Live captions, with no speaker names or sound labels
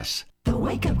The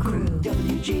Wake Up Crew,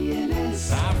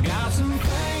 WGNS. I've got some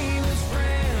famous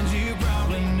friends you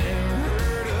probably never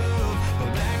heard of,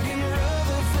 but back in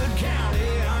Rutherford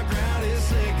County, our crowd is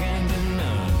second to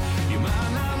none. You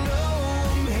might not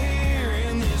know them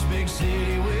here in this big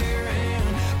city we're in,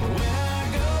 but when I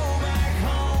go back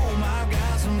home, I've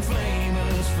got some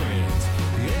famous friends.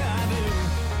 Yeah,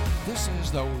 I do. This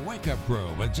is the Wake Up Crew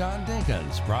with John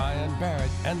Dinkins, Brian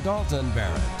Barrett, and Dalton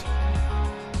Barrett.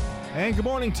 And good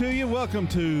morning to you. Welcome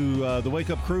to the Wake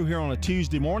Up Crew here on a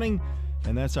Tuesday morning.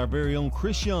 And that's our very own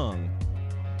Chris Young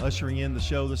ushering in the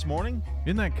show this morning.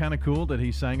 Isn't that kind of cool that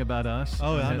he sang about us in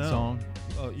I that know. song?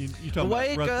 You talking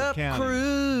Wake about Rutherford Up County.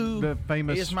 Crew The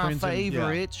famous is my Friends in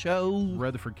favorite show.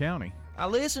 Rutherford County. I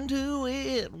listen to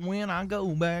it when I go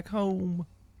back home.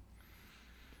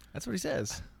 That's what he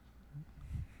says.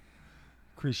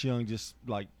 Chris Young just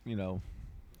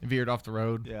Veered off the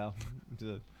road. yeah.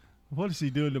 What is he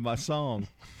doing to my song?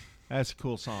 That's a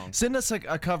cool song. Send us a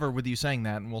cover with you saying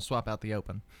that, and we'll swap out the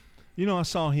open. You know, I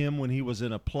saw him when he was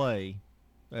in a play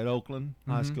at Oakland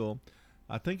High School.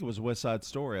 I think it was West Side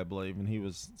Story, I believe, and he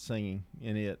was singing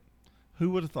in it. Who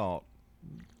would have thought?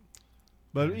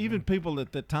 But even people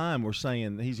at the time were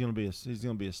saying that he's going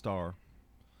to be a star.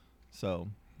 So,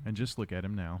 And just look at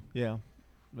him now. yeah.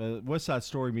 West Side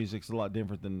Story music's a lot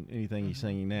different than anything he's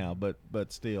singing now, but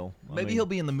still. Maybe he'll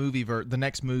be in the movie the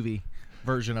next movie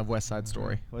version of West Side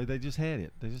Story. Well, they just had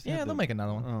it. They'll make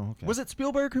another one. Oh, okay. Was it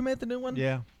Spielberg who made the new one?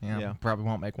 Yeah. Yeah. Probably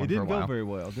won't make one It for a didn't while. go very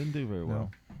well. Didn't do very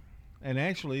well. And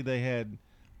actually, they had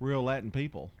real Latin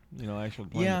people, actually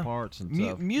playing the parts and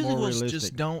stuff. More Musicals realistic.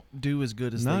 just don't do as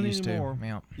good as Not they used anymore. to.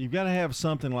 Yeah. You've got to have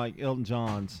something like Elton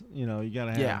John's. You got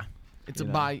to have. Yeah. It's a you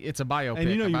know. biopic. And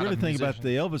you about really a think about musician.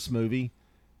 the Elvis movie.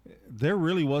 There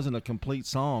really wasn't a complete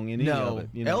song in any of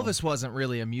it. Elvis wasn't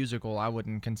really a musical. I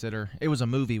wouldn't consider. It was a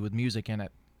movie with music in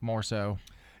it, more so.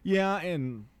 Yeah,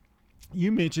 and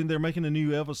you mentioned they're making a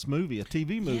new Elvis movie, a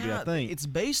TV movie, I think. It's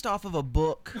based off of a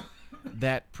book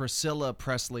that Priscilla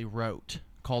Presley wrote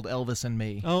called Elvis and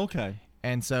Me. Oh, okay.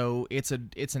 And so it's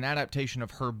an adaptation of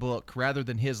her book rather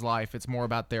than his life. It's more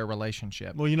about their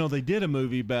relationship. Well, they did a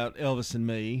movie about Elvis and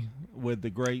Me with the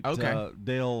great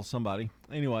Dale somebody.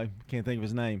 Anyway, can't think of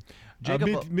his name. Jacob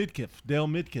Midkiff. Dale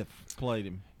Midkiff played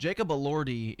him. Jacob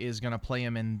Elordi is going to play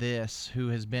him in this, who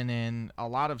has been in a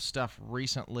lot of stuff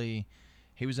recently.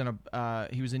 He was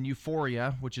in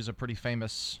Euphoria, which is a pretty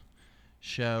famous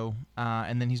show,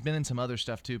 and then he's been in some other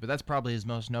stuff too. But that's probably his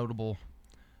most notable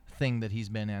thing that he's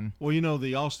been in. Well,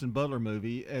 the Austin Butler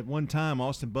movie, at one time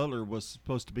Austin Butler was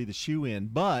supposed to be the shoe-in,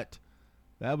 but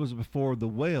that was before The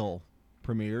Whale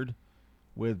premiered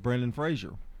with Brendan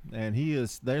Fraser. And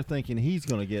they're thinking he's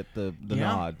going to get the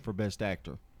nod for Best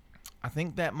Actor. I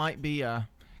think that might be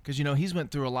because he's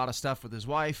went through a lot of stuff with his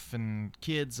wife and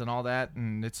kids and all that,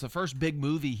 and it's the first big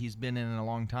movie he's been in a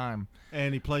long time.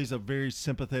 And he plays a very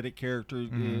sympathetic character,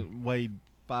 weighed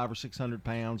 500 or 600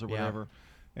 pounds or whatever.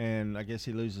 And I guess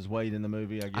he loses weight in the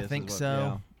movie, I guess. I think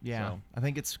so. Yeah. I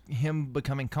think it's him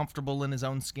becoming comfortable in his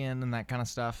own skin and that kind of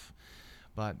stuff.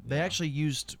 But they actually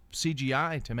used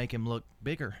CGI to make him look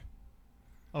bigger.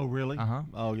 Oh, really? Uh-huh.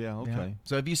 Oh, yeah, okay. Yeah.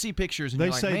 So if you see pictures and They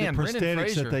you're like, say man, the Brendan prosthetics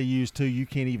Fraser. that they use, too, you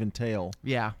can't even tell.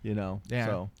 Yeah. Yeah.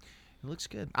 So. It looks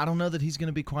good. I don't know that he's going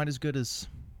to be quite as good as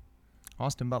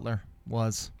Austin Butler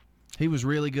was. He was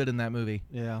really good in that movie.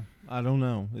 Yeah, I don't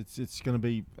know. It's going to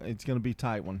be a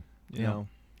tight one, you know.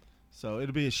 So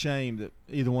it'll be a shame that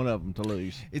either one of them to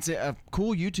lose. It's a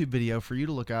cool YouTube video for you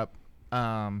to look up.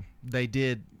 They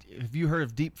did. Have you heard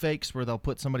of deep fakes where they'll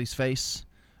put somebody's face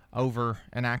over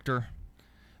an actor?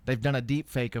 They've done a deep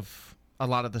fake of a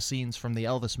lot of the scenes from the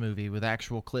Elvis movie with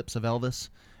actual clips of Elvis.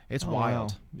 It's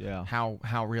wild. Wow. Yeah.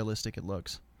 How realistic it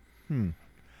looks.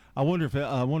 I wonder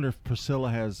if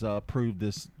Priscilla has approved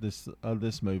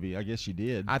this movie. I guess she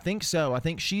did. I think so. I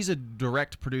think she's a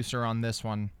direct producer on this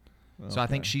one. So I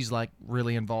think she's like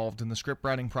really involved in the script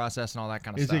writing process and all that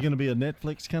kind of stuff. Is it going to be a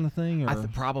Netflix kind of thing? Or?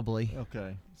 Probably.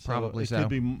 Okay. Probably it so. Could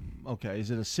be, okay.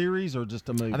 Is it a series or just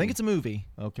a movie? I think it's a movie.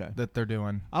 Okay. That they're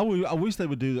doing. I wish they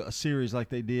would do a series like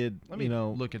they did. Let me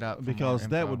look it up for because more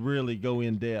that info. would really go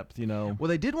in depth. Well,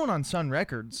 they did one on Sun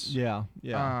Records. Yeah.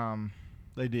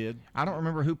 They did. I don't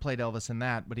remember who played Elvis in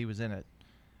that, but he was in it.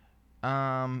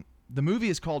 The movie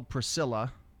is called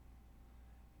Priscilla,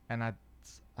 and I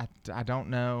don't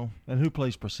know. And who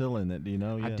plays Priscilla in that? Do you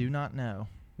know? I do not know.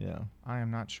 Yeah. I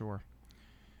am not sure.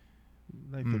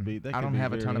 They could be. I don't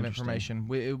have a ton of information.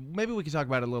 Maybe we could talk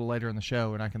about it a little later in the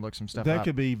show, and I can look some stuff up. That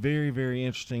could be very, very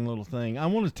interesting little thing. I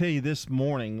want to tell you this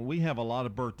morning, we have a lot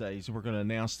of birthdays we're going to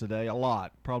announce today. A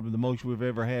lot. Probably the most we've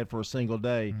ever had for a single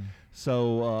day.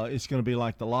 So it's going to be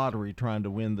like the lottery trying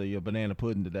to win the banana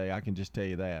pudding today. I can just tell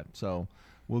you that. So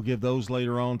we'll give those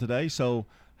later on today. So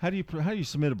how do you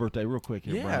submit a birthday real quick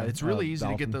here, Brian? It's really easy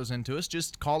Dolphin? to get those into us.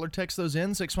 Just call or text those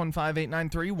in,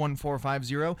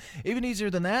 615-893-1450. Even easier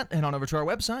than that, head on over to our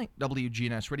website,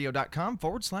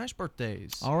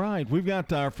 wgnsradio.com/birthdays. All right. We've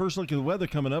got our first look at the weather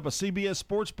coming up, a CBS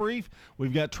Sports Brief.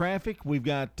 We've got traffic. We've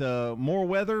got more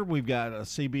weather. We've got a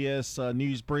CBS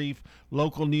News Brief,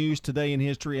 local news, today in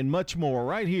history, and much more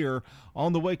right here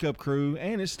on the Wake Up Crew,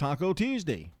 and it's Taco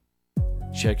Tuesday.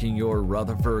 Checking your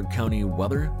Rutherford County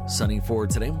weather. Sunny for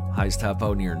today. Highs top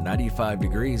out near 95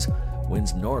 degrees.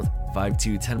 Winds north 5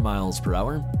 to 10 miles per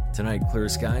hour. Tonight, clear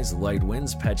skies, light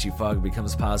winds. Patchy fog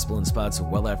becomes possible in spots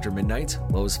well after midnight.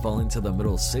 Lows fall into the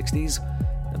middle 60s.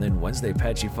 And then Wednesday,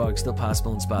 patchy fog still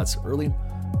possible in spots early.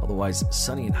 Otherwise,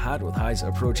 sunny and hot with highs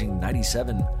approaching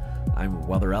 97. I'm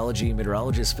weatherology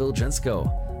meteorologist Phil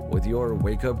Jensko with your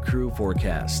Wake Up Crew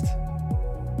forecast.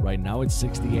 Right now, it's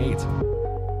 68.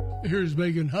 Here's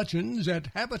Megan Hutchins at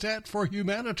Habitat for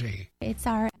Humanity. It's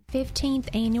our 15th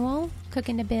annual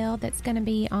Cooking to Build that's going to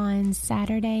be on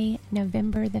Saturday,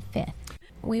 November the 5th.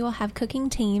 We will have cooking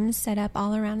teams set up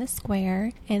all around the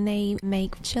square, and they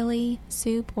make chili,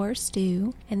 soup, or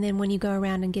stew. And then when you go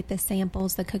around and get the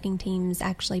samples, the cooking teams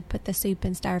actually put the soup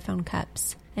in styrofoam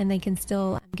cups, and they can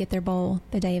still get their bowl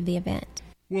the day of the event.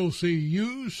 We'll see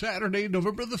you Saturday,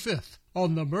 November the 5th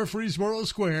on the Murfreesboro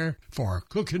Square for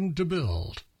Cooking to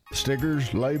Build.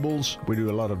 Stickers, labels, we do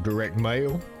a lot of direct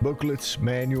mail, booklets,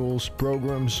 manuals,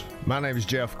 programs. My name is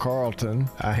Jeff Carlton.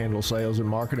 I handle sales and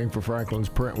marketing for Franklin's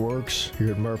Printworks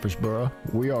here at Murfreesboro.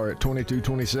 We are at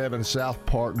 2227 South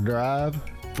Park Drive.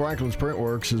 Franklin's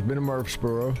Printworks has been in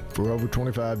Murfreesboro for over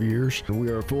 25 years. We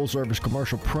are a full-service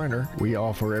commercial printer. We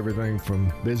offer everything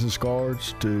from business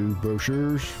cards to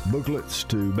brochures, booklets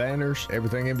to banners,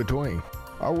 everything in between.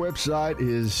 Our website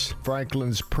is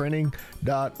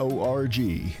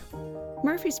franklinsprinting.org.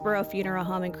 Murfreesboro Funeral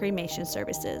Home and Cremation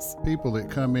Services. People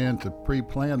that come in to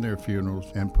pre-plan their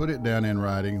funerals and put it down in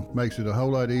writing makes it a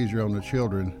whole lot easier on the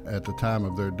children at the time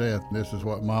of their death. This is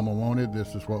what Mama wanted.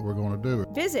 This is what we're going to do.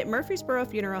 Visit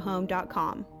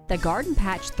murfreesborofuneralhome.com. The Garden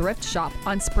Patch Thrift Shop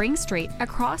on Spring Street,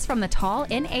 across from the tall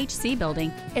NHC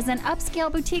building, is an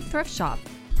upscale boutique thrift shop.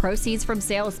 Proceeds from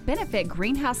sales benefit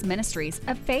Greenhouse Ministries,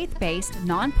 a faith-based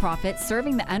nonprofit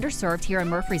serving the underserved here in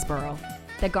Murfreesboro.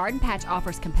 The Garden Patch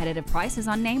offers competitive prices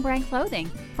on name-brand clothing,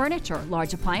 furniture,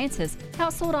 large appliances,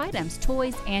 household items,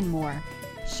 toys, and more.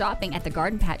 Shopping at the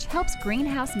Garden Patch helps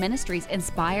Greenhouse Ministries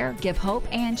inspire, give hope,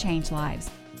 and change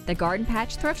lives. The Garden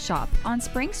Patch Thrift Shop on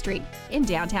Spring Street in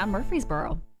downtown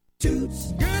Murfreesboro.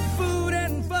 Toots, good food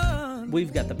and fun.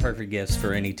 We've got the perfect gifts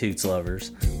for any Toots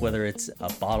lovers, whether it's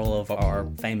a bottle of our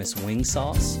famous wing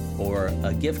sauce or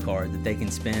a gift card that they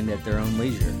can spend at their own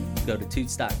leisure. Go to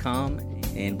Toots.com,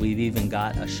 and we've even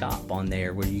got a shop on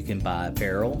there where you can buy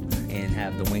apparel and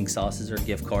have the wing sauces or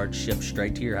gift cards shipped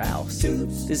straight to your house.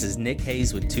 Toots. This is Nick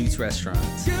Hayes with Toots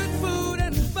Restaurants. Good food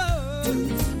and fun.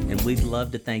 Toots. And we'd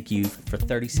love to thank you for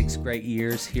 36 great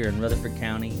years here in Rutherford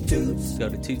County. Toots. Go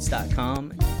to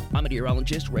Toots.com. I'm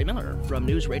meteorologist Ray Miller from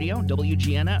News Radio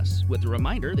WGNS with a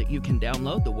reminder that you can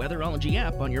download the Weatherology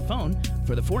app on your phone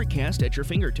for the forecast at your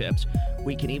fingertips.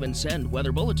 We can even send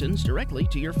weather bulletins directly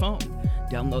to your phone.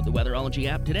 Download the Weatherology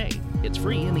app today. It's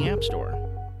free in the App Store.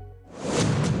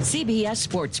 CBS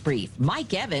Sports Brief.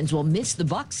 Mike Evans will miss the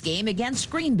Bucs game against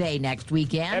Green Bay next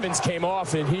weekend. Evans came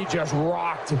off and he just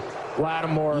rocked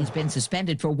Lattimore. He's been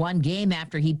suspended for one game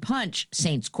after he punched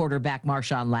Saints quarterback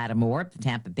Marshawn Lattimore. The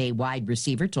Tampa Bay wide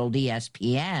receiver told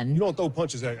ESPN. You don't throw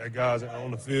punches at guys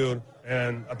on the field,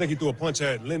 and I think he threw a punch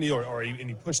at Lenny and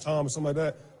he pushed Tom or something like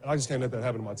that. And I just can't let that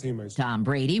happen to my teammates. Tom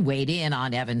Brady weighed in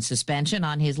on Evans' suspension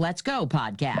on his Let's Go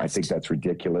podcast. I think that's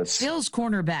ridiculous. Bills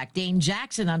cornerback Dane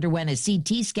Jackson underwent a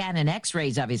CT scan and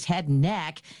x-rays of his head and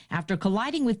neck after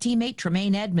colliding with teammate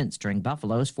Tremaine Edmunds during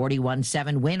Buffalo's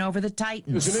 41-7 win over the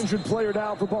Titans. There's an injured player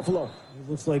down for Buffalo. It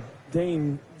looks like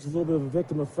Dane was a little bit of a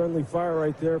victim of friendly fire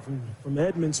right there from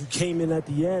Edmunds, who came in at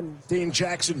the end. Dane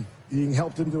Jackson being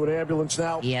helped into an ambulance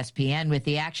now. ESPN with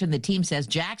the action. The team says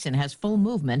Jackson has full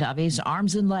movement of his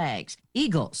arms and legs.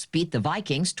 Eagles beat the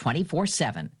Vikings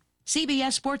 24-7.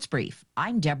 CBS Sports Brief.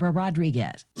 I'm Deborah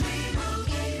Rodriguez.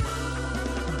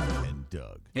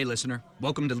 Hey, listener.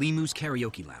 Welcome to Limu's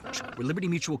Karaoke Lounge, where Liberty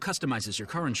Mutual customizes your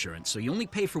car insurance so you only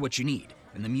pay for what you need,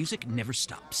 and the music never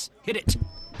stops. Hit it.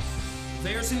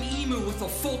 There's an emu with a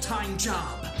full-time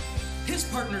job. His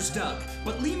partner's Doug,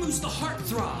 but Limu's the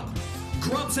heartthrob.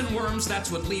 Grubs and worms,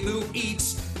 that's what Limu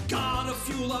eats. Gotta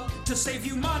fuel up to save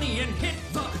you money and hit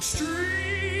the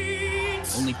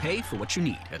streets. Only pay for what you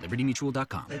need at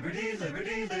libertymutual.com. Liberty,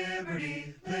 liberty,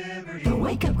 liberty, liberty. The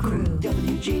Wake Up Crew,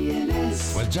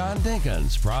 WGNS. With John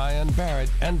Dinkins, Brian Barrett,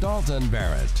 and Dalton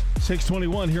Barrett.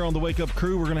 621 here on the Wake Up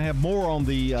Crew. We're going to have more on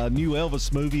the new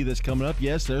Elvis movie that's coming up.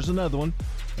 Yes, there's another one.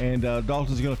 And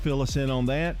Dalton's going to fill us in on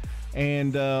that.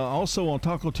 And also on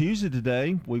Taco Tuesday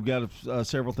today, we've got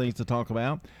several things to talk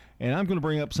about. And I'm going to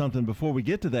bring up something before we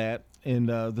get to that in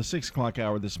the 6 o'clock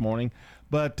hour this morning.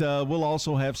 But we'll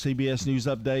also have CBS News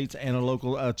updates and a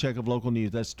local check of local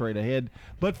news. That's straight ahead.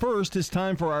 But first, it's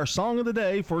time for our Song of the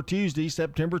Day for Tuesday,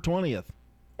 September 20th.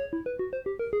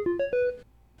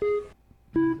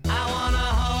 I wanna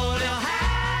hold your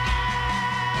hand.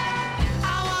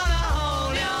 I wanna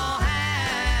hold your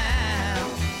hand.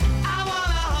 I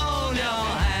wanna hold your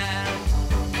hand.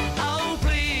 Oh,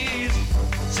 please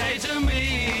say to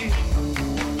me,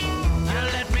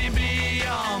 let me be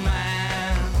your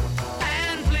man.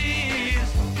 And please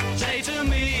say to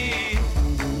me,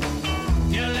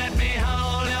 you let me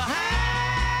hold your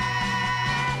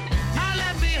hand. Now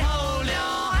let me hold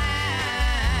your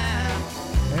hand.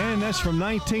 And that's from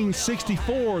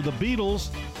 1964, the Beatles.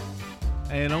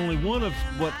 And only one of,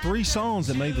 3 songs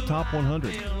that made the top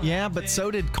 100. Yeah, but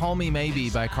so did Call Me Maybe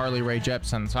by Carly Rae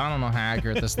Jepsen, so I don't know how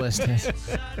accurate this list is.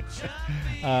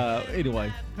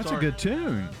 Anyway. That's a good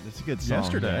tune. It's a good song.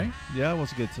 Yesterday. Yeah, it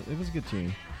was a good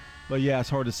tune. But yeah, it's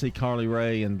hard to see Carly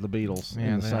Rae and the Beatles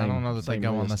Yeah, in the same I don't know that they same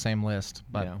go on list. the same list.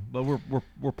 But Yeah, but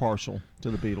we're partial to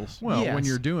the Beatles. Well, when Yes.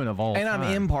 you're doing of all And time.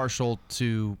 I'm impartial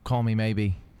to Call Me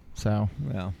Maybe, so.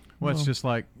 Yeah. Well, it's just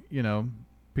like,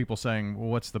 people saying, well,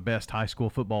 what's the best high school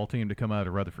football team to come out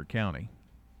of Rutherford County?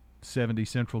 70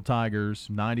 Central Tigers,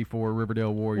 94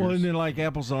 Riverdale Warriors. Well, isn't it like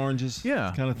apples and oranges?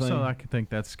 Yeah, kind of thing. So I think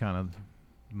that's kind of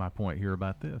my point here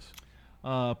about this.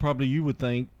 Probably you would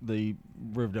think the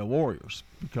Riverdale Warriors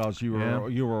because you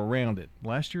were around it.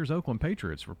 Last year's Oakland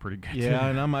Patriots were pretty good. Yeah, too.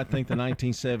 and I might think the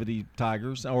 1970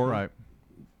 Tigers, or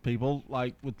people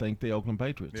would think the Oakland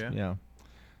Patriots. Yeah.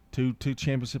 Two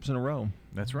championships in a row.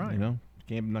 That's right.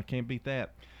 Can't beat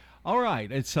that. All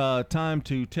right, it's time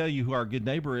to tell you who our good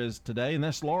neighbor is today, and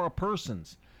that's Laura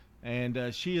Persons.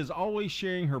 And she is always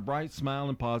sharing her bright smile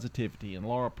and positivity. And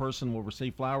Laura Person will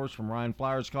receive flowers from Ryan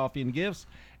Flowers Coffee and Gifts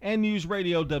and News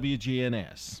Radio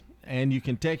WGNS. And you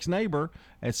can text neighbor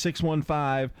at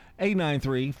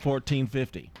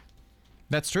 615-893-1450.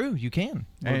 That's true. You can.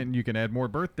 And you can add more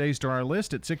birthdays to our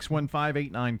list at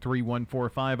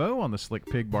 615-893-1450 on the Slick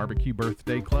Pig Barbecue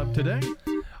Birthday Club today.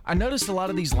 I noticed a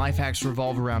lot of these life hacks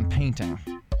revolve around painting.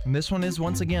 And this one is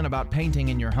once again about painting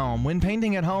in your home. When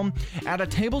painting at home, add a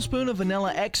tablespoon of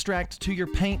vanilla extract to your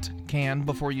paint can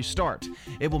before you start.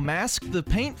 It will mask the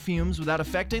paint fumes without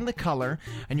affecting the color,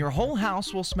 and your whole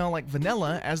house will smell like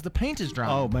vanilla as the paint is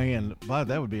drying. Oh, man. Wow,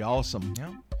 that would be awesome.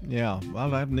 Yeah. Yeah,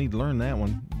 well, I need to learn that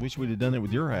one. Wish we'd have done it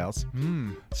with your house.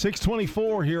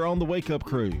 624 here on the Wake Up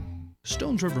Crew.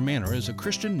 Stones River Manor is a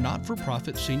Christian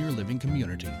not-for-profit senior living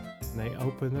community. They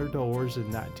opened their doors in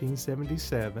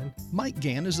 1977. Mike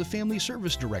Gann is the Family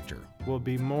Service Director. We'll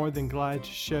be more than glad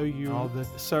to show you all the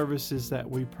services that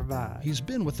we provide. He's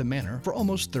been with the Manor for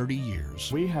almost 30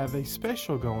 years. We have a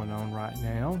special going on right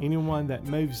now. Anyone that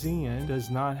moves in does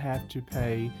not have to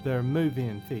pay their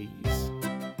move-in fees.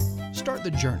 Start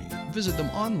the journey. Visit them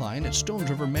online at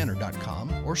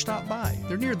stonesrivermanor.com or stop by.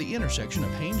 They're near the intersection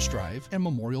of Haynes Drive and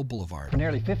Memorial Boulevard. For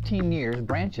nearly 15 years,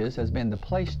 Branches has been the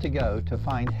place to go to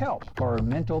find help for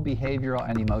mental, behavioral,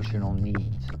 and emotional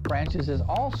needs. Branches is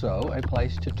also a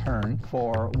place to turn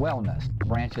for wellness.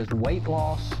 Branches weight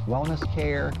loss, wellness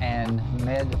care, and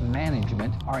med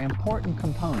management are important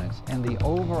components in the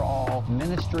overall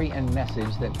ministry and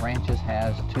message that Branches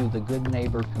has to the Good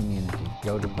Neighbor community.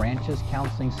 Go to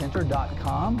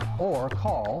branchescounselingcenter.com or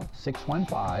call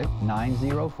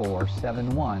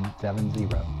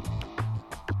 615-904-7170.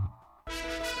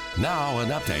 Now an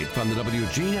update from the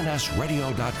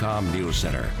WGNSradio.com News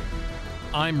Center.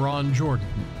 I'm Ron Jordan.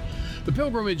 The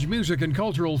Pilgrimage Music and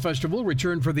Cultural Festival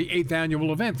returned for the 8th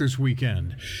annual event this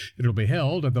weekend. It'll be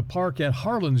held at the park at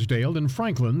Harlansdale in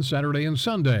Franklin Saturday and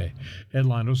Sunday.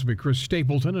 Headliners will be Chris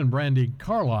Stapleton and Brandy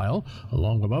Carlisle,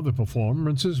 along with other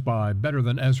performances by Better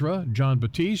Than Ezra, John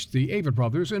Batiste, the Avett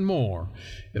Brothers, and more.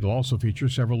 It'll also feature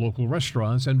several local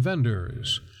restaurants and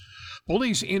vendors.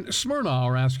 Police in Smyrna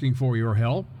are asking for your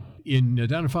help in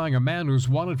identifying a man who's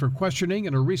wanted for questioning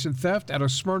in a recent theft at a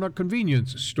Smyrna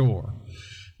convenience store.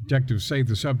 Detectives say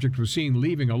the subject was seen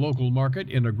leaving a local market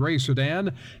in a gray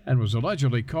sedan and was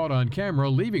allegedly caught on camera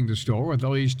leaving the store with at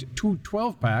least 2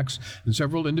 12-packs and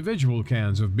several individual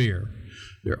cans of beer.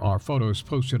 There are photos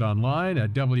posted online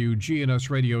at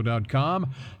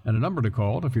WGNSradio.com and a number to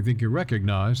call if you think you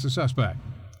recognize the suspect.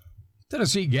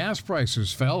 Tennessee gas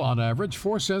prices fell on average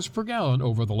 4 cents per gallon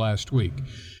over the last week.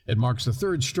 It marks the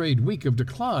third straight week of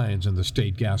declines in the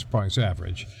state gas price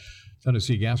average.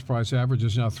 Tennessee gas price average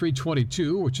is now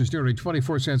 $3.22, which is nearly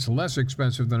 24 cents less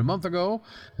expensive than a month ago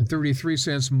and 33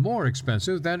 cents more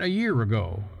expensive than a year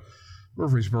ago.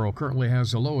 Murfreesboro currently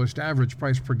has the lowest average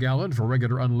price per gallon for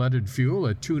regular unleaded fuel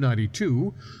at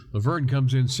 $2.92. Laverne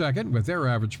comes in second with their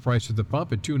average price at the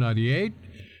pump at $2.98.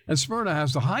 And Smyrna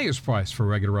has the highest price for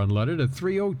regular unleaded at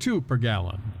 $3.02 per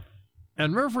gallon.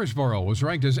 And Murfreesboro was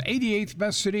ranked as 88th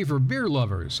best city for beer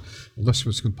lovers. The list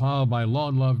was compiled by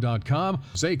lawnlove.com.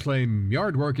 They claim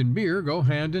yard work and beer go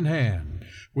hand in hand.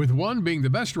 With 1 being the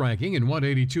best ranking and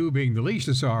 182 being the least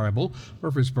desirable,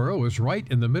 Murfreesboro is right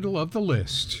in the middle of the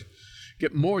list.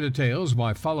 Get more details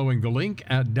by following the link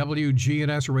at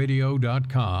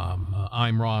WGNSradio.com.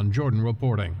 I'm Ron Jordan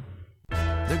reporting.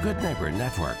 The Good Neighbor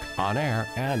Network, on air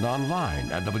and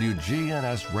online at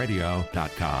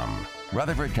WGNSradio.com.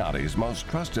 Rutherford County's most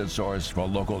trusted source for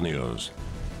local news.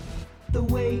 The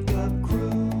Wake Up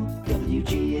Crew,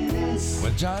 WGNS.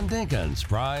 With John Dinkins,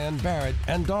 Brian Barrett,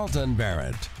 and Dalton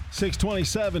Barrett.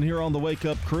 627 here on the Wake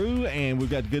Up Crew, and we've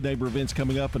got Good Neighbor events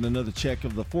coming up and another check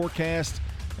of the forecast.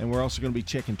 And we're also going to be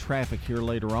checking traffic here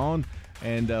later on.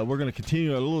 And we're going to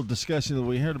continue a little discussion that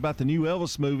we heard about the new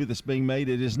Elvis movie that's being made.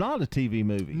 It is not a TV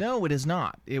movie. No, it is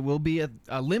not. It will be a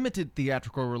limited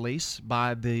theatrical release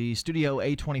by the studio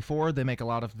A24. They make a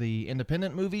lot of the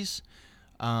independent movies.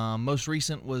 Most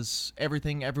recent was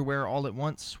Everything Everywhere All at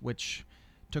Once, which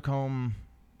took home...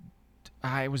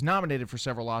 I was nominated for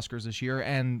several Oscars this year.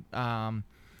 And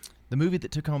the movie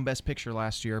that took home Best Picture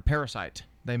last year, Parasite,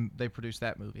 they produced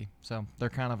that movie. So they're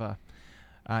kind of a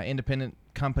independent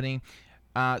company.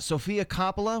 Sofia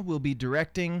Coppola will be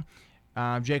directing.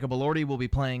 Jacob Elordi will be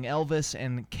playing Elvis,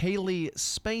 and Kaylee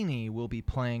Spaney will be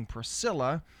playing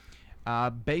Priscilla,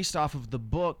 based off of the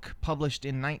book published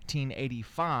in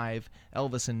 1985,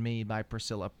 Elvis and Me by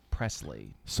Priscilla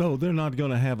Presley. So they're not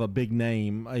going to have a big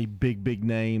name, a big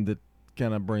name that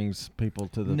kind of brings people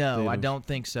to the No, theaters. I don't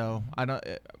think so.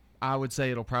 I would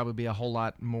say it'll probably be a whole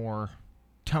lot more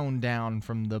toned down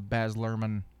from the Baz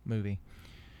Luhrmann movie.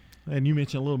 And you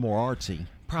mentioned a little more artsy.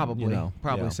 Probably, yeah.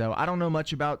 so. I don't know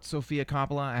much about Sofia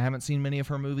Coppola. I haven't seen many of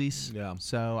her movies,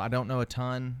 so I don't know a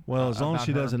ton. Well, as long as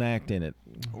she about her. doesn't act in it.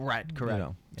 Right, correct.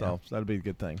 So that'll be a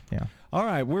good thing. Yeah. All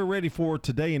right, we're ready for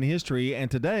Today in History, and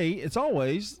today, it's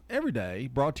always, every day,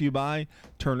 brought to you by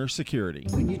Turner Security.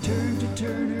 When you turn to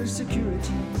Turner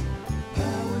Security,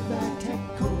 powered by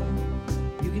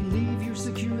TechCore, you can leave your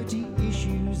security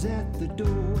issues at the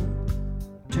door.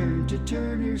 Turn to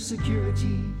Turner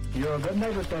Security. Your Good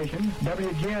Neighbor station,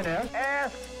 WGNS.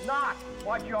 Ask not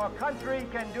what your country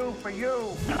can do for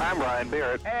you. I'm Ryan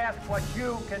Barrett. Ask what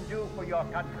you can do for your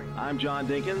country. I'm John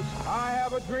Dinkins. I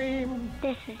have a dream.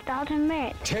 This is Dalton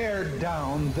Merritt. Tear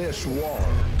down this wall.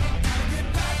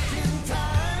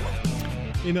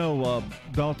 You know,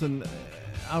 Dalton,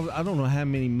 I don't know how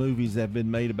many movies have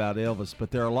been made about Elvis,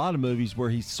 but there are a lot of movies where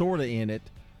he's sort of in it,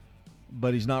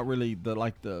 but he's not really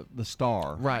the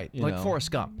star. Right, like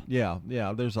Forrest Gump. Yeah.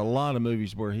 There's a lot of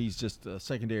movies where he's just a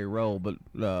secondary role, but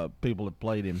people have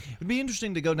played him. It'd be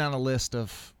interesting to go down a list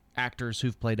of actors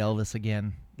who've played Elvis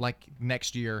again, like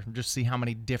next year, just see how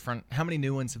many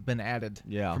new ones have been added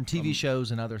from TV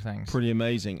shows and other things. Pretty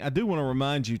amazing. I do want to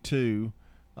remind you, too,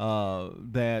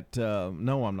 that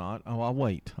no, I'm not. Oh, I'll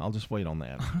wait. I'll just wait on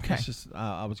that. Okay. It's just,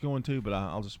 I was going to, but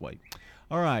I'll just wait.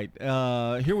 All right,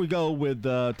 here we go with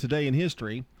Today in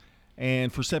History,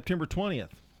 and for September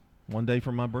 20th, one day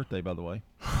from my birthday, by the way.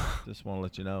 Just want to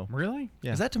let you know. Really?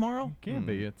 Yeah. Is that tomorrow? Can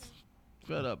be. It's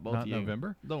shut up, both not of you.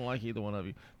 November. Don't like either one of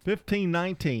you.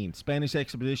 1519, Spanish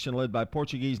expedition led by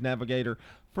Portuguese navigator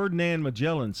Ferdinand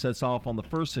Magellan sets off on the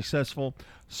first successful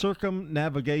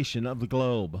circumnavigation of the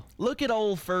globe. Look at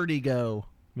old Ferdy go.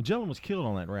 Magellan was killed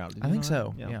on that route. Did I you think know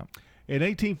so. that? Yeah. In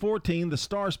 1814, The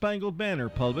Star-Spangled Banner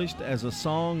published as a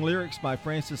song, lyrics by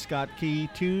Francis Scott Key,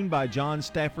 tuned by John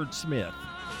Stafford Smith.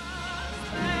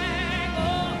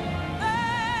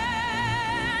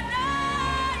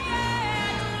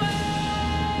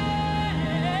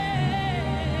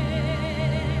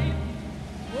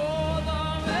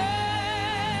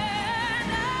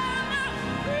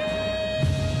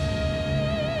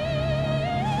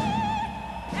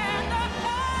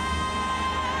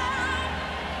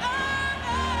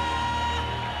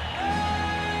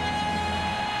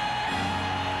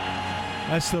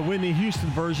 That's the Whitney Houston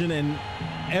version, and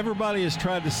everybody has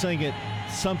tried to sing it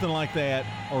something like that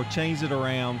or change it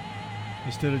around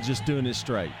instead of just doing it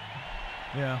straight.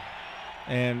 Yeah.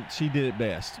 And she did it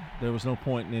best. There was no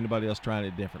point in anybody else trying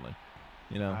it differently.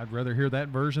 You know, I'd rather hear that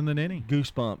version than any.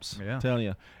 Goosebumps. Yeah. I'm telling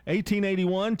you.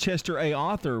 1881, Chester A.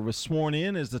 Arthur was sworn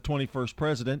in as the 21st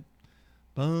president.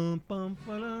 Bum, bum,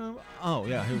 ba-dum. Oh,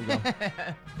 yeah, here we go.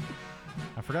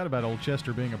 I forgot about old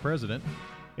Chester being a president.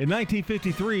 In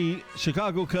 1953,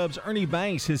 Chicago Cubs' Ernie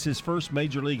Banks hits his first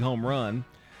major league home run.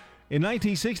 In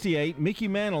 1968, Mickey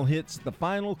Mantle hits the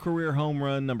final career home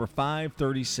run, number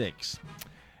 536.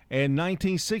 In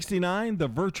 1969, the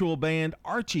virtual band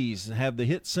Archies have the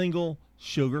hit single,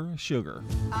 Sugar, Sugar.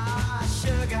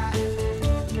 Sugar.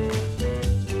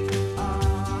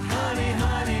 Honey,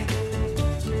 honey.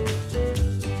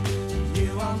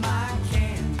 You are my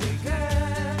candy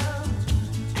girl.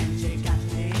 And you got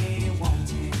me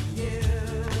wanting you.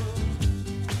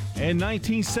 In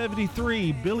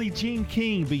 1973, Billie Jean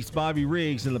King beats Bobby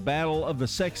Riggs in the Battle of the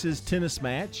Sexes tennis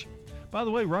match. By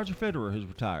the way, Roger Federer has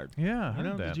retired. Yeah, I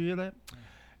heard that. Did you hear that?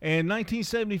 And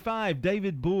 1975,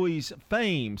 David Bowie's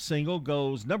Fame single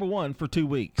goes number 1 for 2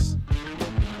 weeks.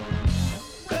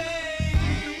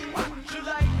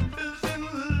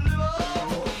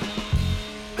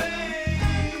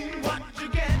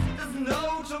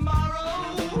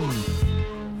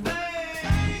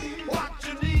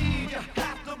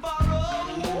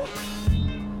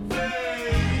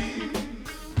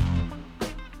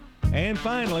 And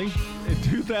finally, in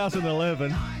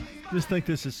 2011, just think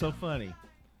this is so funny.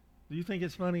 Do you think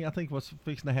it's funny? I think what's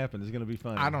fixing to happen is going to be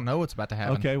funny. I don't know what's about to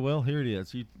happen. Okay, well, here it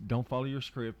is. You don't follow your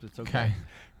script. It's okay.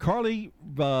 Carly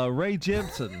Rae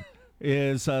Jepsen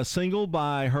is single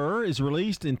by her, is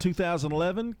released in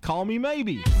 2011, Call Me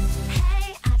Maybe.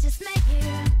 Hey, I just met you,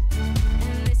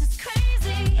 and this is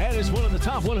crazy. And it's one of the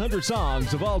top 100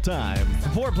 songs of all time.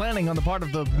 Poor planning on the part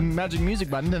of the Magic Music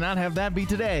button to not have that be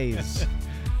today's.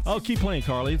 Oh, keep playing,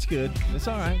 Carly. It's good. It's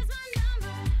all right.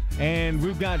 And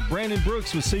we've got Brandon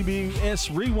Brooks with CBS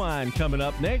Rewind coming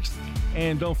up next.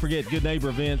 And don't forget, Good Neighbor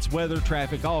events, weather,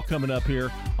 traffic, all coming up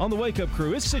here on the Wake Up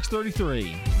Crew. It's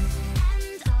 6:33.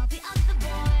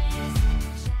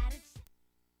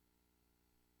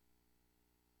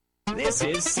 This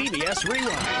is CBS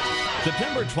Rewind.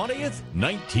 September 20th,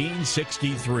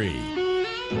 1963.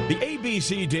 The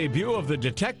ABC debut of the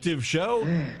detective show,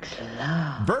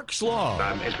 Burke's Law.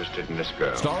 I'm interested in this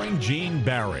girl. Starring Gene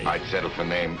Barry. I'd settle for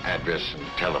name, address, and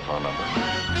telephone number.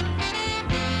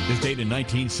 Is dated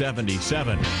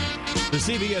 1977. The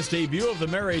CBS debut of the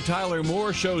Mary Tyler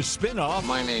Moore Show spin-off.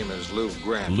 My name is Lou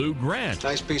Grant. Lou Grant.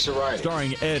 Nice piece of writing.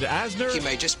 Starring Ed Asner. He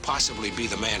may just possibly be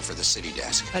the man for the city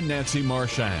desk. And Nancy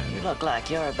Marchand. You look like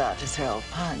you're about to throw a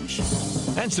punch.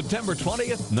 And September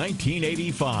 20th,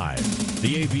 1985.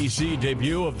 The ABC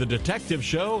debut of the detective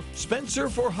show, Spencer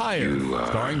for Hire.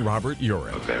 Starring Robert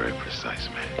Urich. A very precise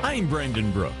man. I'm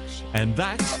Brandon Brooks. And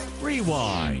that's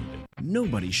Rewind.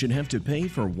 Nobody should have to pay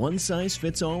for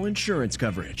one-size-fits-all insurance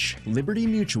coverage. Liberty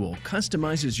Mutual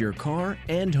customizes your car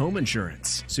and home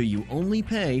insurance, so you only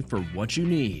pay for what you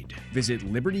need. Visit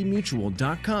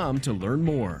libertymutual.com to learn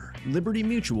more.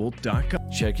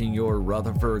 libertymutual.com. Checking your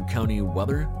Rutherford County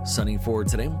weather. Sunny for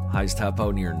today. Highs top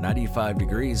out near 95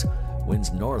 degrees.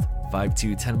 Winds north 5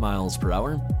 to 10 miles per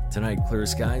hour. Tonight, clear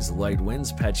skies, light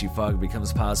winds. Patchy fog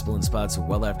becomes possible in spots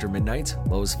well after midnight.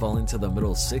 Lows falling to the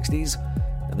middle 60s.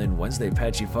 And then Wednesday,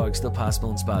 patchy fog still possible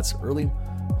in spots early.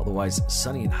 Otherwise,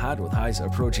 sunny and hot with highs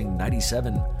approaching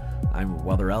 97. I'm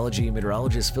weatherology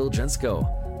meteorologist Phil Jensko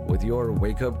with your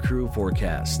Wake Up Crew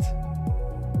forecast.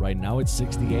 Right now, it's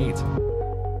 68.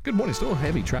 Good morning. Still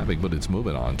heavy traffic, but it's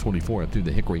moving on 24 through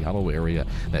the Hickory Hollow area.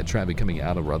 That traffic coming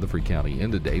out of Rutherford County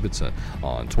into Davidson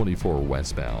on 24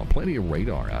 westbound. Plenty of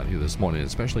radar out here this morning,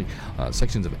 especially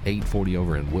sections of 840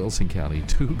 over in Wilson County.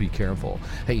 Do be careful.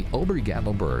 Hey,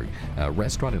 Ober-Gatlinburg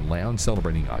Restaurant and Lounge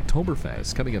celebrating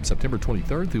Oktoberfest coming up September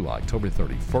 23rd through October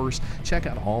 31st. Check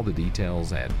out all the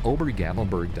details at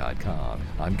obergatlinburg.com.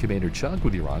 I'm Commander Chuck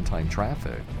with your on-time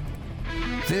traffic.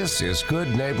 This is Good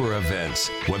Neighbor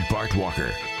Events with Bart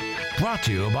Walker. Brought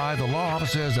to you by the law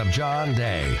offices of John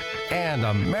Day and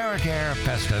AmeriCare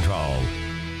Pest Control.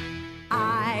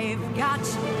 I've got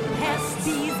pests,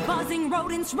 bees, buzzing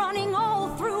rodents running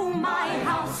all through my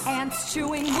house. Ants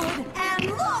chewing wood, and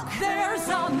look, there's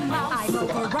a mouse. I'm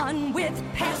overrun with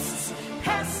pests,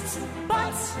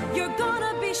 but you're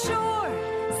gonna be sure,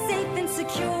 safe and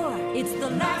secure. It's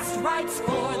the last rites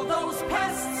for those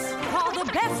pests. Call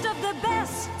the best of the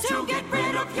best to get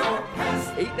rid of your pests.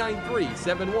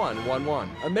 893-7111.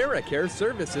 AmeriCare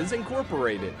Services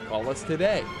Incorporated. Call us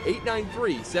today.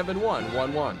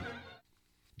 893-7111.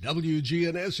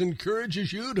 WGNS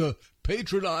encourages you to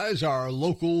patronize our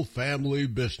local family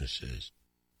businesses.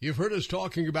 You've heard us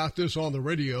talking about this on the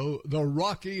radio. The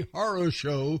Rocky Horror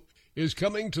Show is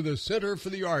coming to the Center for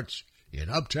the Arts in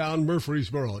Uptown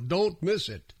Murfreesboro. Don't miss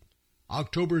it.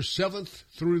 October 7th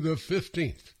through the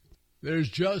 15th. There's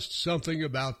just something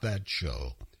about that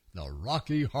show. The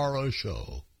Rocky Horror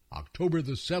Show. October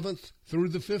the 7th through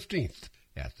the 15th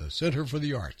at the Center for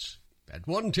the Arts at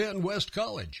 110 West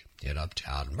College in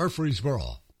Uptown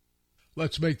Murfreesboro.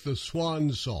 Let's make the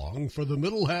swan song for the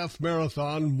Middle Half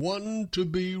Marathon one to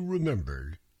be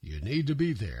remembered. You need to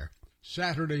be there.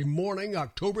 Saturday morning,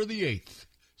 October the 8th,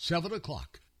 7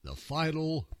 o'clock, the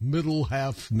final Middle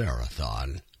Half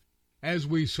Marathon. As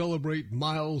we celebrate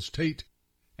Miles Tate,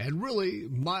 and really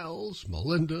Miles,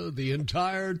 Melinda, the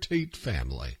entire Tate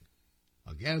family.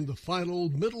 Again, the final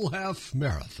Middle Half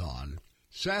Marathon,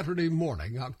 Saturday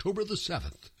morning, October the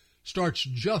 7th, starts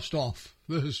just off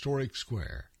the historic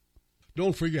square.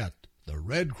 Don't forget, the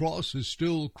Red Cross is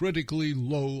still critically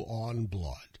low on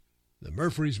blood. The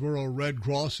Murfreesboro Red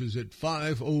Cross is at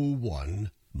 501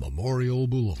 Memorial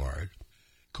Boulevard.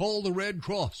 Call the Red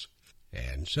Cross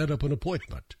and set up an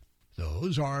appointment.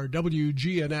 Those are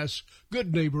WGNS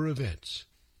Good Neighbor events.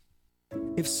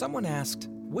 If someone asked,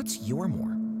 "What's your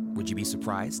more?" would you be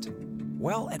surprised?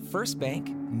 Well, at First Bank,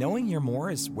 knowing your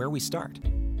more is where we start.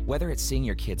 Whether it's seeing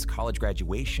your kid's college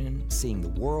graduation, seeing the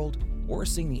world, or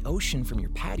seeing the ocean from your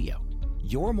patio,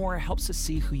 your more helps us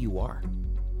see who you are.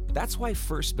 That's why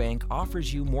First Bank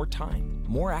offers you more time,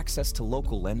 more access to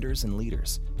local lenders and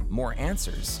leaders, more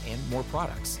answers, and more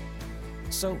products.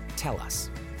 So tell us,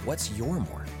 what's your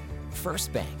more?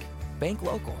 First Bank. Bank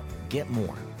local. Get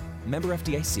more. Member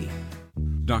FDIC.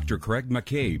 Dr. Craig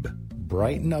McCabe.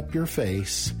 Brighten up your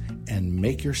face and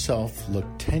make yourself look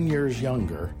 10 years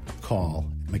younger. Call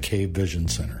McCabe Vision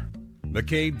Center.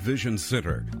 McCabe Vision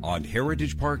Center on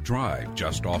Heritage Park Drive,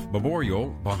 just off Memorial,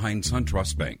 behind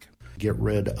SunTrust Bank. Get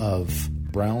rid of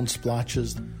brown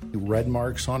splotches, red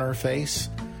marks on our face,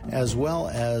 as well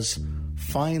as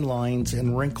fine lines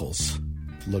and wrinkles.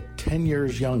 Look 10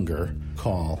 years younger.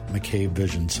 Call McCabe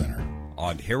Vision Center.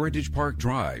 On Heritage Park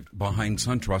Drive, behind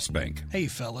SunTrust Bank. Hey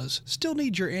fellas, still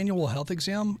need your annual health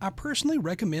exam? I personally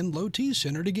recommend Low T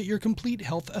Center to get your complete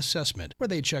health assessment, where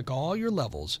they check all your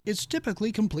levels. It's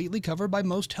typically completely covered by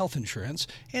most health insurance,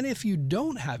 and if you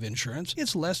don't have insurance,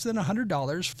 it's less than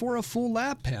 $100 for a full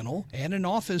lab panel and an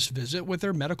office visit with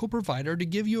their medical provider to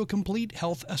give you a complete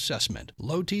health assessment.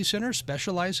 Low T Center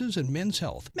specializes in men's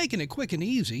health, making it quick and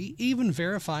easy, even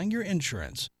verifying your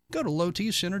insurance. Go to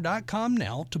lowtcenter.com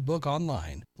now to book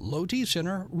online. Low T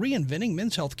Center, reinventing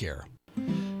men's health care.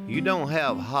 You don't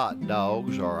have hot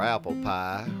dogs or apple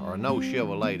pie or no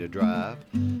Chevrolet to drive,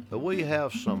 but we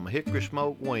have some hickory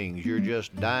smoked wings you're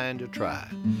just dying to try.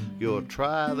 You'll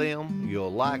try them,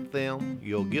 you'll like them,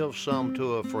 you'll give some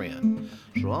to a friend.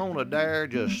 So on a dare,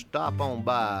 just stop on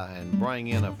by and bring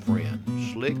in a friend.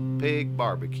 Slick Pig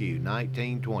Barbecue,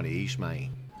 1920 East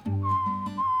Main.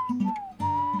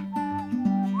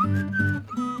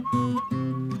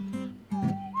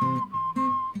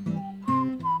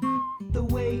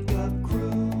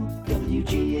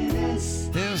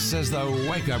 This is the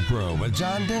Wake Up Crew with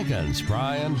John Dinkins,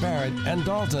 Brian Barrett, and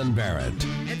Dalton Barrett.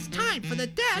 It's time for the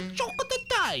dad joke of the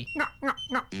day.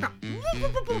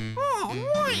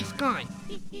 Oh, nice guy.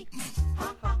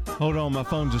 Hold on, my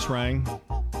phone just rang.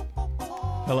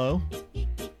 Hello?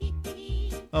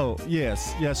 Oh,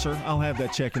 yes, sir. I'll have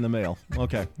that check in the mail.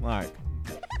 Okay, all right.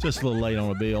 Just a little late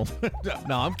on a bill.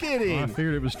 No, I'm kidding. Well, I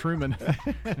figured it was Truman. Yeah,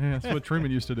 that's what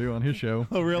Truman used to do on his show.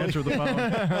 Oh, really? Answer the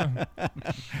phone.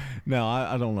 No,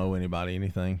 I don't owe anybody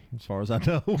anything, as far as I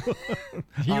know.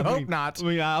 You hope not. I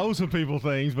mean, I owe some people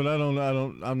things, but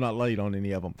I'm not late on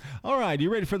any of them. All right,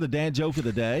 you ready for the dad joke of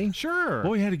the day? Sure. Boy,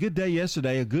 we had a good day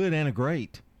yesterday, a good and a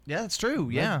great. Yeah, that's true.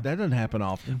 Yeah. That doesn't happen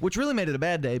often. Which really made it a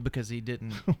bad day because he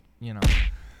didn't,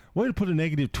 Way to put a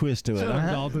negative twist to it. Shut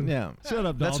up, Dalton. Yeah. Shut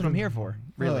up, Dalton. That's what I'm here for,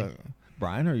 really.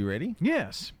 Brian, are you ready?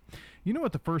 Yes. You know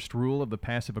what the first rule of the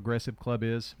Passive Aggressive Club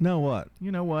is? No, what?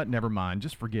 You know what? Never mind.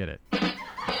 Just forget it.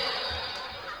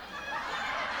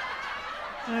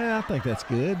 Yeah, I think that's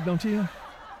good, don't you?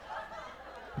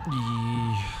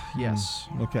 Yes.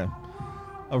 Okay.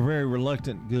 A very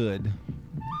reluctant good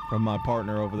from my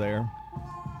partner over there.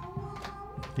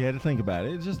 He had to think about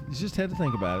it. He just had to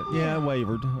think about it. Yeah, I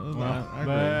wavered. I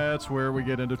That's where we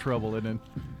get into trouble, isn't it?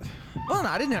 Well, no,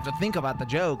 I didn't have to think about the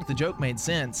joke. The joke made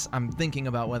sense. I'm thinking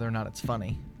about whether or not it's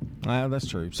funny. That's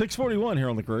true. 641 here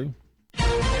on the crew.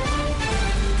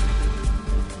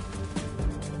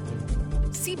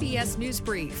 CBS News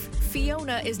Brief.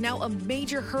 Fiona is now a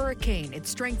major hurricane. It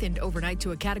strengthened overnight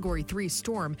to a Category 3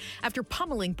 storm after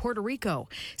pummeling Puerto Rico.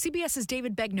 CBS's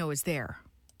David Begnaud is there.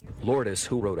 Lourdes,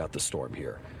 who rode out the storm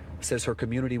here, says her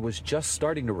community was just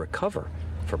starting to recover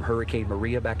from Hurricane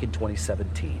Maria back in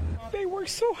 2017. They worked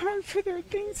so hard for their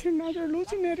things and now they're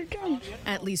losing it again.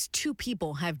 At least 2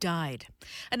 people have died.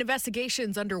 An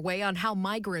investigation's underway on how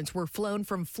migrants were flown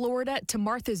from Florida to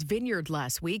Martha's Vineyard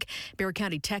last week. Bexar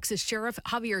County, Texas Sheriff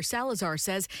Javier Salazar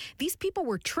says these people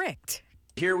were tricked.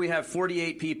 Here we have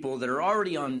 48 people that are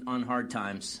already on hard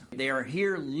times. They are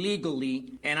here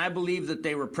legally, and I believe that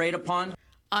they were preyed upon.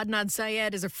 Adnan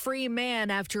Syed is a free man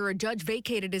after a judge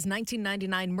vacated his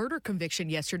 1999 murder conviction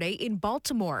yesterday in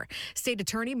Baltimore. State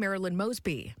Attorney Marilyn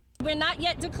Mosby. We're not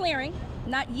yet declaring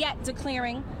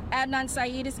Adnan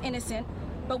Syed is innocent,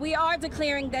 but we are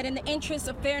declaring that in the interest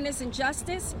of fairness and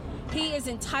justice, he is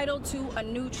entitled to a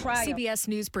new trial. CBS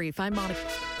News Brief, I'm Monica.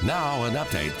 Now an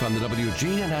update from the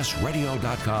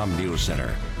WGNSradio.com News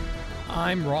Center.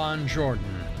 I'm Ron Jordan.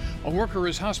 A worker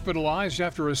is hospitalized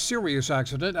after a serious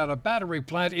accident at a battery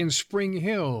plant in Spring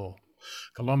Hill.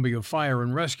 Columbia Fire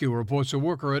and Rescue reports a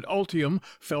worker at Ultium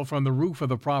fell from the roof of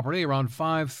the property around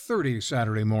 5:30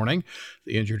 Saturday morning.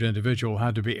 The injured individual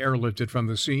had to be airlifted from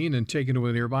the scene and taken to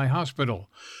a nearby hospital.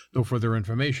 No further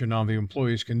information on the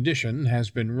employee's condition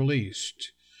has been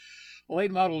released. A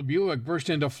late model Buick burst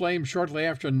into flames shortly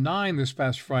after 9 this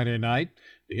past Friday night.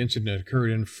 The incident occurred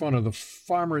in front of the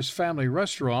Farmer's Family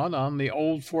Restaurant on the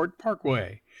Old Fort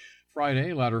Parkway.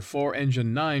 Friday, Ladder 4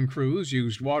 Engine 9 crews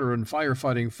used water and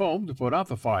firefighting foam to put out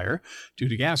the fire due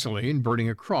to gasoline burning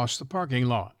across the parking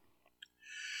lot.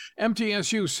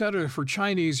 MTSU Center for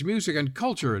Chinese Music and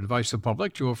Culture invites the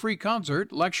public to a free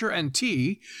concert, lecture, and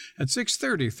tea at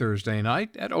 6:30 Thursday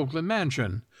night at Oakland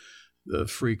Mansion. The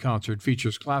free concert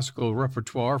features classical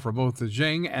repertoire for both the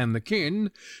Jing and the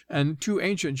Qin, and 2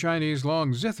 ancient Chinese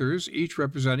long zithers, each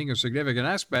representing a significant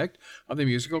aspect of the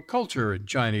musical culture in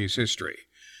Chinese history.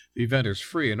 The event is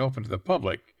free and open to the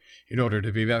public. In order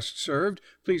to be best served,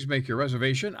 please make your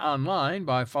reservation online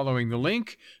by following the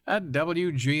link at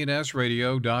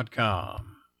WGNSradio.com.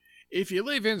 If you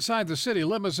live inside the city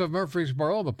limits of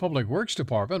Murfreesboro, the Public Works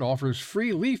Department offers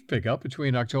free leaf pickup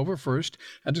between October 1st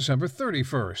and December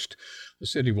 31st. The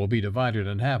city will be divided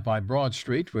in half by Broad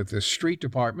Street, with the street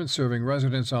department serving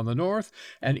residents on the north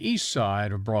and east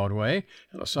side of Broadway,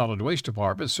 and a solid waste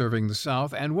department serving the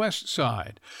south and west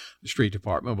side. The street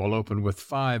department will open with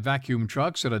 5 vacuum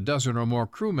trucks and a dozen or more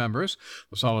crew members.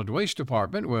 The solid waste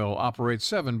department will operate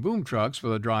 7 boom trucks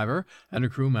with a driver and a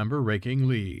crew member raking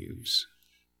leaves.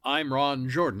 I'm Ron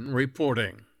Jordan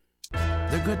reporting.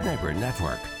 The Good Neighbor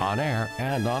Network, on air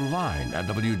and online at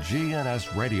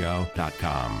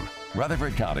WGNSradio.com.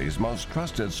 Rutherford County's most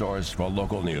trusted source for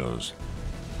local news.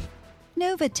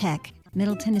 Novatech,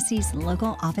 Middle Tennessee's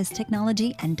local office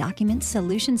technology and document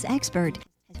solutions expert.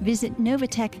 Visit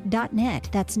Novatech.net.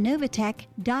 That's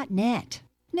Novatech.net.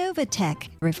 Novatech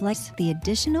reflects the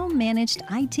additional managed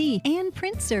IT and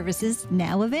print services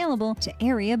now available to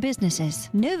area businesses.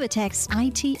 Novatech's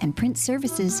IT and print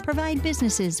services provide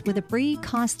businesses with a free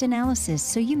cost analysis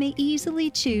so you may easily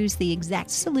choose the exact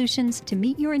solutions to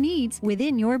meet your needs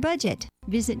within your budget.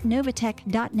 Visit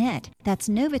Novatech.net. That's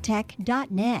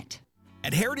Novatech.net.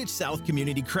 At Heritage South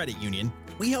Community Credit Union,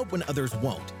 we help when others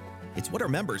won't. It's what our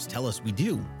members tell us we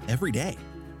do every day.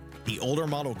 The older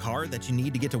model car that you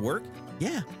need to get to work?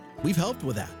 Yeah, we've helped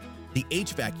with that. The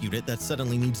HVAC unit that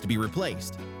suddenly needs to be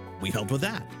replaced? We've helped with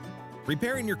that.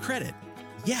 Repairing your credit?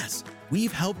 Yes,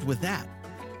 we've helped with that.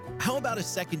 How about a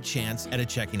second chance at a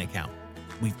checking account?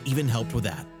 We've even helped with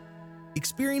that.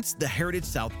 Experience the Heritage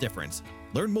South difference.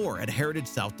 Learn more at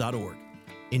heritagesouth.org.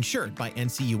 Insured by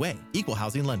NCUA, Equal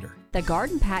Housing Lender. The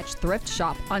Garden Patch Thrift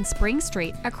Shop on Spring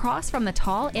Street, across from the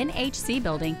tall NHC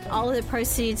building. All of the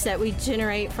proceeds that we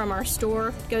generate from our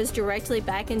store goes directly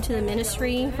back into the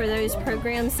ministry for those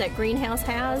programs that Greenhouse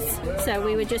has. So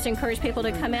we would just encourage people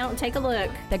to come out and take a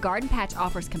look. The Garden Patch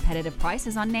offers competitive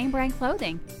prices on name brand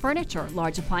clothing, furniture,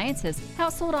 large appliances,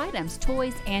 household items,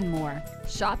 toys, and more.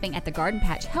 Shopping at the Garden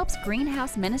Patch helps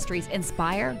Greenhouse Ministries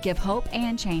inspire, give hope,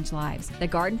 and change lives. The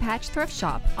Garden Patch Thrift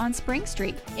Shop on Spring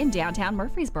Street in downtown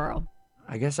Murfreesboro.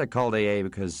 I guess I called AA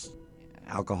because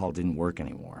alcohol didn't work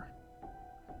anymore.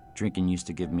 Drinking used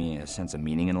to give me a sense of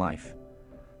meaning in life.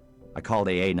 I called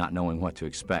AA not knowing what to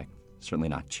expect. Certainly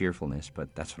not cheerfulness,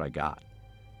 but that's what I got.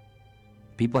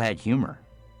 People had humor.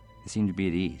 They seemed to be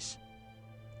at ease.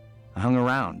 I hung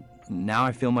around. Now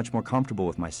I feel much more comfortable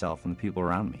with myself and the people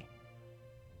around me.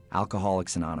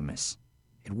 Alcoholics Anonymous.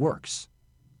 It works.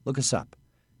 Look us up.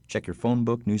 Check your phone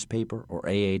book, newspaper, or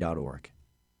AA.org.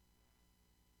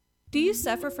 Do you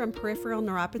suffer from peripheral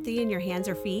neuropathy in your hands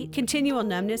or feet, continual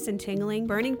numbness and tingling,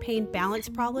 burning pain, balance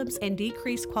problems, and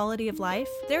decreased quality of life?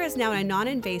 There is now a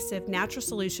non-invasive, natural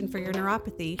solution for your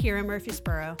neuropathy here in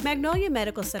Murfreesboro. Magnolia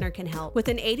Medical Center can help with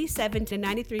an 87 to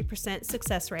 93%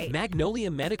 success rate.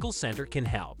 Magnolia Medical Center can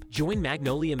help. Join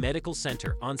Magnolia Medical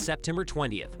Center on September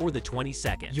 20th or the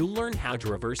 22nd. You'll learn how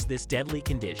to reverse this deadly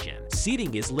condition.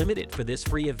 Seating is limited for this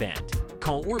free event.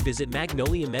 Call or visit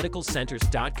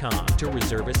magnoliamedicalcenters.com to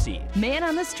reserve a seat. Man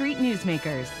on the Street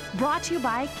Newsmakers, brought to you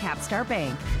by Capstar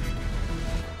Bank.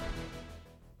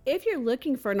 If you're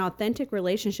looking for an authentic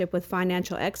relationship with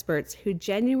financial experts who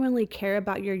genuinely care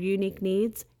about your unique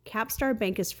needs, Capstar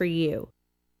Bank is for you.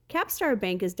 Capstar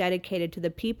Bank is dedicated to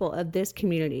the people of this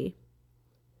community.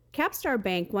 Capstar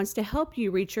Bank wants to help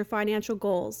you reach your financial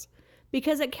goals,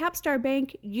 because at Capstar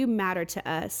Bank, you matter to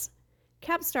us.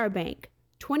 Capstar Bank,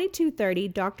 2230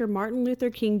 Dr. Martin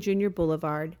Luther King Jr.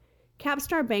 Boulevard,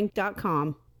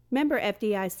 capstarbank.com. Member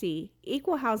FDIC,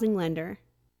 Equal Housing Lender.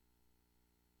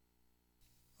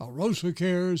 Arosa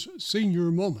Cares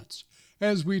Senior Moments,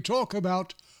 as we talk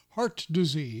about heart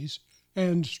disease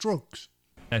and strokes.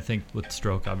 I think with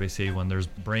stroke, obviously, when there's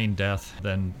brain death,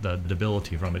 then the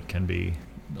debility from it can be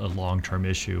a long-term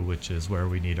issue, which is where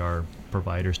we need our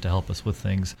providers to help us with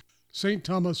things. St.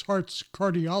 Thomas Heart's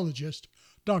cardiologist,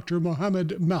 Dr.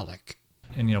 Mohammed Malik.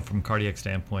 And, from a cardiac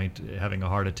standpoint, having a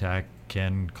heart attack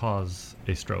can cause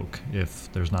a stroke if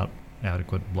there's not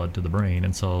adequate blood to the brain.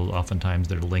 And so oftentimes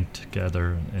they're linked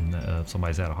together, and if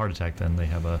somebody's had a heart attack, then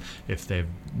if they've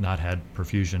not had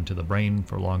perfusion to the brain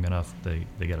for long enough, they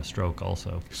get a stroke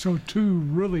also. So two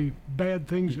really bad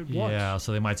things at once. Yeah,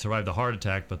 so they might survive the heart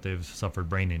attack, but they've suffered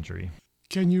brain injury.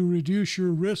 Can you reduce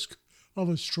your risk of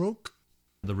a stroke?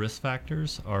 The risk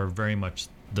factors are very much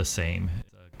the same.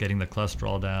 Getting the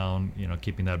cholesterol down,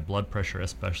 keeping that blood pressure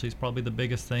especially is probably the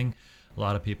biggest thing. A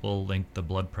lot of people link the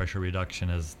blood pressure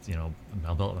reduction as,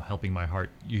 helping my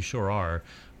heart. You sure are,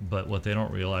 but what they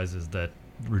don't realize is that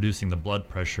reducing the blood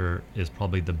pressure is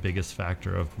probably the biggest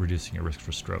factor of reducing your risk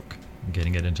for stroke,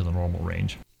 getting it into the normal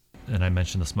range. And I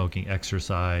mentioned the smoking,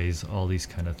 exercise, all these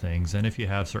kind of things. And if you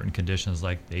have certain conditions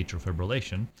like the atrial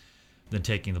fibrillation, then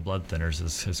taking the blood thinners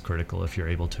is critical if you're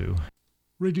able to.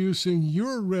 Reducing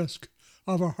your risk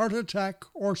of a heart attack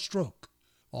or stroke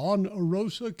on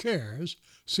Arosa Cares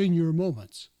Senior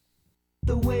Moments.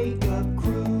 The Wake Up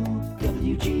Crew,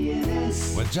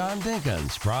 WGNS. With John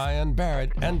Dinkins, Brian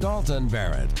Barrett, and Dalton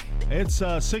Barrett. It's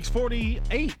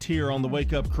 6:48 here on the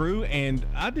Wake Up Crew, and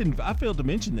I failed to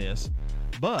mention this,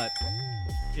 but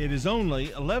it is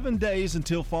only 11 days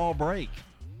until fall break.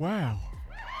 Wow.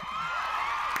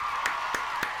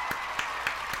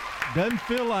 Doesn't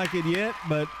feel like it yet,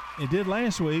 but it did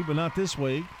last week, but not this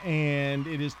week. And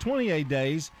it is 28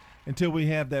 days until we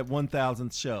have that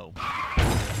 1,000th show.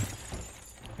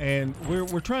 And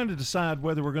we're trying to decide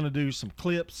whether we're going to do some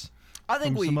clips. I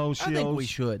think some old shows. I think we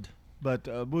should. But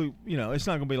it's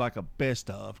not going to be like a best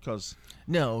of, because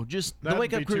no, just the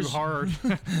Wake Up Crew's too hard.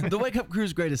 The Wake Up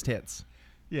Crew's greatest hits.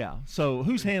 Yeah. So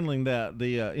who's handling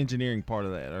the engineering part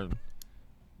of that?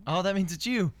 Oh, that means it's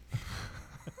you.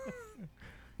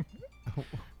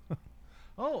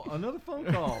 Oh, another phone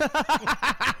call.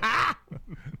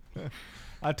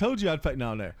 I told you I'd pay.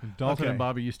 No, there. Dalton and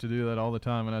Bobby used to do that all the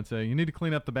time, and I'd say, "You need to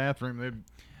clean up the bathroom."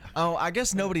 Oh, I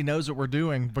guess nobody knows what we're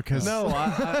doing because no,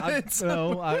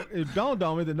 it dawned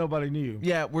on me that nobody knew.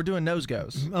 Yeah, we're doing nose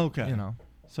goes. Okay,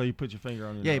 So you put your finger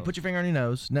on your nose. Yeah, you put your finger on your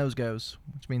nose. Nose goes,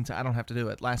 which means I don't have to do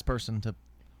it. Last person to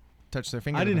touch their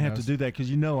finger. I didn't have to do that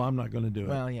because I'm not going to do it.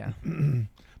 Well, yeah.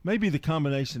 Maybe the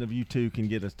combination of you two can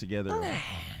get us together.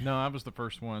 No, I was the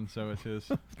first one, so it's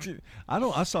his.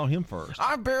 I saw him first.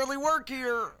 I barely work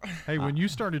here. Hey, when you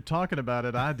started talking about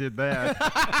it, I did that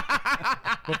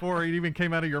before it even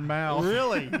came out of your mouth.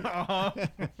 Really?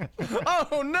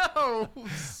 Oh no!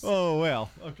 Oh well.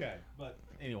 Okay, but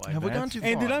anyway. Have we gone too far?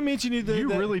 And did I mention you that you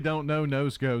really don't know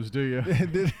nose goes, do you?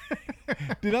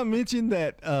 Did I mention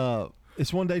that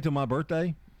it's one day till my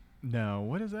birthday? No.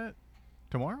 What is that?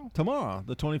 Tomorrow,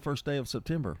 the 21st day of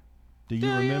September. Do you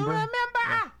remember?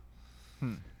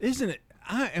 Yeah. Isn't it?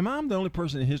 I'm the only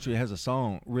person in history that has a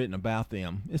song written about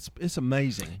them. It's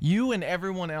amazing. You and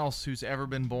everyone else who's ever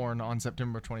been born on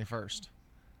September 21st.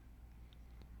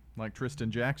 Like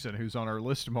Tristan Jackson, who's on our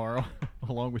list tomorrow,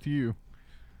 along with you.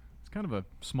 It's kind of a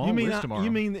small list tomorrow.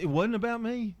 You mean it wasn't about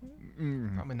me?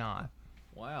 Probably not.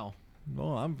 Wow.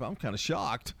 Well, I'm kind of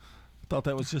shocked. I thought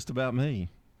that was just about me.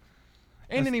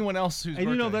 And anyone else who's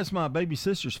birthday. That's my baby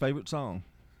sister's favorite song.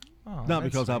 Oh, not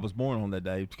because I was born on that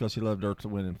day, because she loved Earth,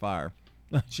 Wind, and Fire.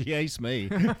 She hates me.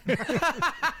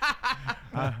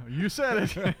 You said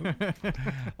it.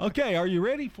 Okay, are you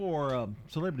ready for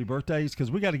celebrity birthdays? Because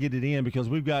we got to get it in because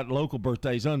we've got local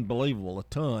birthdays, unbelievable, a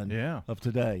ton of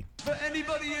today. For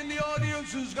anybody in the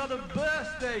audience who's got a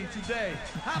birthday today,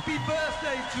 happy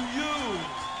birthday to you.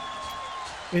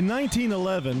 In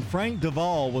 1911, Frank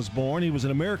Duvall was born. He was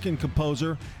an American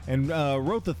composer and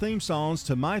wrote the theme songs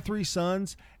to My Three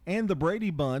Sons and The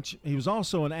Brady Bunch. He was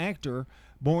also an actor,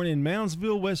 born in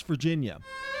Moundsville, West Virginia.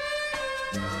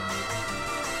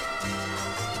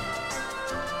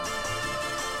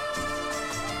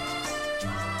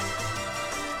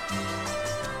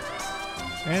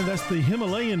 And that's the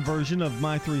Himalayan version of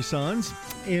My Three Sons.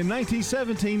 In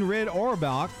 1917, Red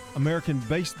Auerbach, American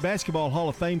Basketball Hall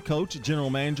of Fame coach, general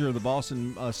manager of the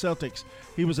Boston Celtics.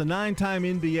 He was a 9-time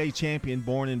NBA champion,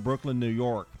 born in Brooklyn, New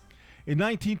York. In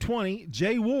 1920,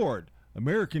 Jay Ward,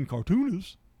 American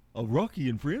cartoonist of Rocky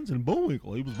and Friends and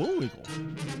Bullwinkle. He was Bullwinkle.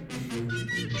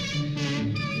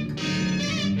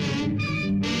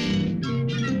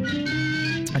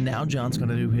 And now John's going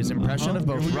to do his impression of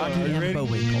both Rocky and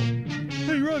Bullwinkle.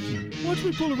 Hey, Rocky, watch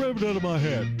me pull a rabbit out of my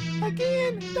hat.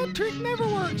 Again, that trick never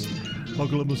works.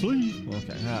 Buckle up my sleeve.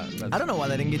 Okay. I don't know why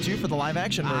they didn't get you for the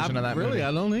live-action version of that movie. Really,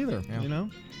 I don't either. Yeah. You know?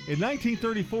 In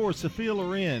 1934, Sophia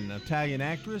Loren, Italian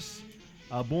actress,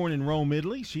 born in Rome,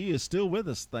 Italy. She is still with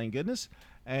us, thank goodness.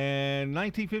 And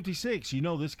 1956, you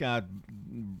know this guy,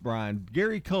 Brian.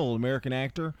 Gary Cole, American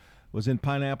actor, was in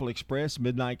Pineapple Express,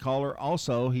 Midnight Caller.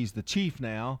 Also, he's the chief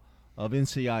now of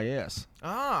NCIS.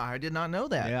 Ah, I did not know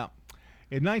that. Yeah.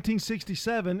 In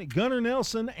 1967, Gunnar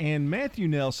Nelson and Matthew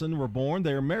Nelson were born.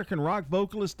 They're American rock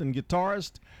vocalist and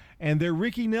guitarist, and they're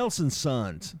Ricky Nelson's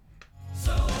sons.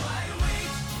 So I wait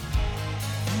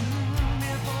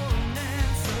for an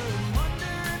answer,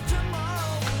 wonder if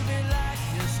tomorrow will be like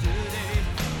yesterday.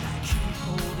 I keep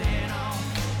holding on,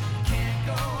 can't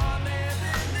go on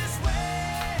living this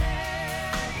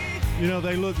way. You know,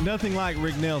 they look nothing like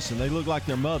Rick Nelson. They look like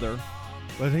their mother.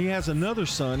 But he has another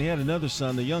son. He had another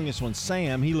son, the youngest one,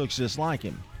 Sam. He looks just like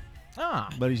him. Ah.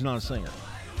 But he's not a singer.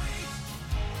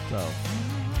 So.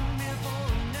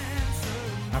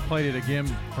 I played it again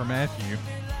for Matthew.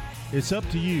 It's Up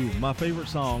to You. My favorite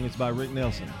song is by Rick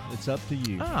Nelson. It's Up to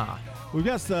You. Ah. We've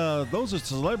got those are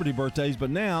celebrity birthdays, but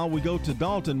now we go to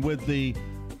Dalton with the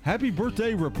Happy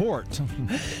Birthday Report.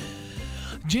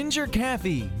 Ginger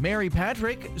Cathy, Mary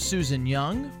Patrick, Susan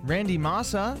Young, Randy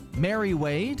Massa, Mary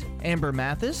Wade, Amber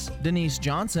Mathis, Denise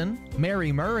Johnson,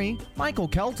 Mary Murray, Michael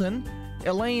Kelton,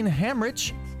 Elaine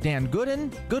Hamrich, Dan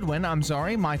Goodwin,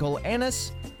 Michael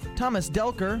Annis, Thomas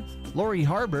Delker, Lori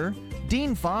Harbor,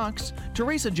 Dean Fox,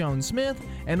 Teresa Jones-Smith,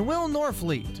 and Will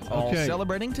Norfleet, all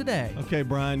celebrating today. Okay,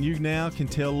 Brian, you now can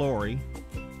tell Lori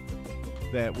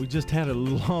that we just had a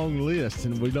long list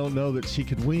and we don't know that she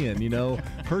could win. You know,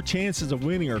 her chances of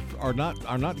winning are not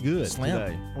good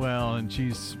today. Well, and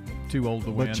she's too old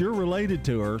to win. But you're related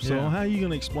to her, so how are you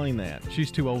going to explain that?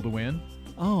 She's too old to win.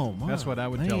 Oh, my. That's what I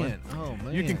would tell her. Oh,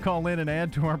 man. You can call in and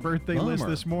add to our birthday list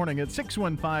this morning at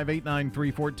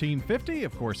 615-893-1450.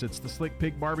 Of course, it's the Slick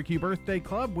Pig Barbecue Birthday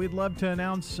Club. We'd love to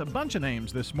announce a bunch of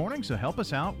names this morning, so help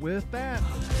us out with that.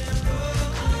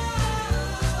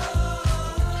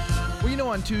 Well, you know,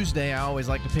 on Tuesday, I always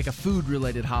like to pick a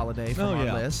food-related holiday from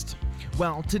our list.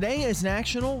 Well, today is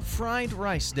National Fried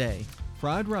Rice Day.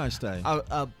 Fried Rice Day.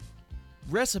 A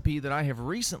recipe that I have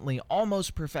recently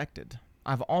almost perfected.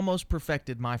 I've almost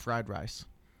perfected my fried rice.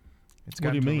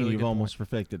 What do you mean you've almost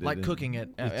perfected it? Like cooking it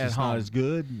at it's home. Not as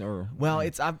good? Or well,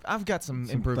 I've got some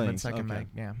improvements I can okay. make,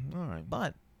 yeah. All right.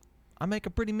 But I make a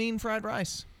pretty mean fried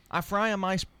rice. I fry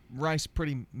my rice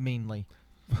pretty meanly.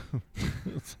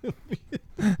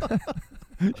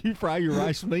 You fry your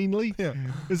rice meanly? Yeah.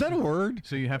 Is that a word?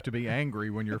 So you have to be angry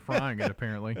when you're frying it,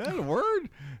 apparently. Is that a word?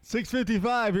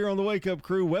 6:55 here on the Wake Up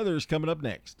Crew. Weather's coming up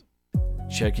next.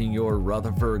 Checking your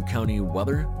Rutherford County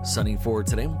weather. Sunny for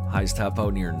today. Highs top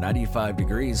out near 95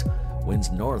 degrees.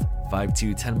 Winds north 5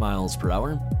 to 10 miles per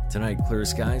hour. Tonight, clear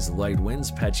skies, light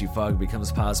winds. Patchy fog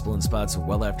becomes possible in spots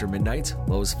well after midnight.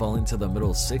 Lows falling to the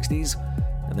middle 60s.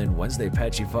 And then Wednesday,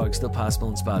 patchy fog still possible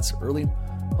in spots early.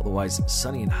 Otherwise,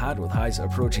 sunny and hot with highs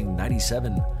approaching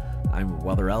 97. I'm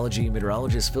weatherology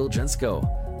meteorologist Phil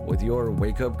Jensko with your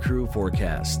Wake Up Crew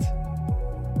forecast.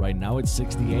 Right now, it's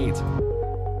 68.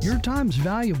 Your time's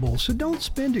valuable, so don't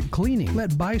spend it cleaning.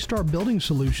 Let ByStar Building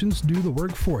Solutions do the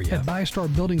work for you. At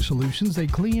ByStar Building Solutions, they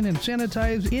clean and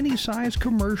sanitize any size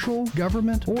commercial,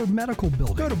 government, or medical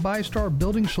building. Go to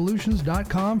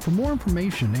ByStarBuildingSolutions.com for more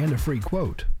information and a free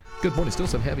quote. Good morning. Still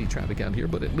some heavy traffic out here,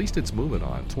 but at least it's moving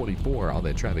on. 24, all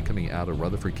that traffic coming out of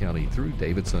Rutherford County through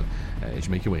Davidson as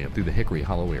you make your way up through the Hickory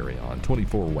Hollow area on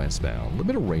 24 westbound.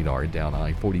 Limit of radar down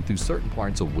I-40 through certain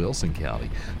parts of Wilson County.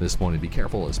 This morning, be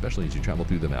careful, especially as you travel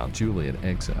through the Mount Juliet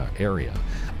area.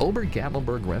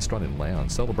 Ober-Gatlinburg Restaurant and Lounge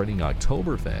celebrating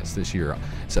Oktoberfest this year,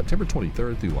 September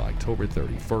 23rd through October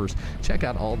 31st. Check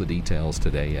out all the details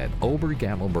today at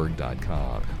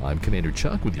obergatlinburg.com. I'm Commander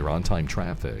Chuck with your on-time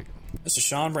traffic. This is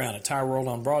Sean Brown at Tire World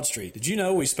on Broad Street. Did you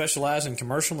know we specialize in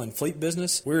commercial and fleet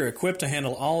business? We're equipped to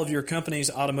handle all of your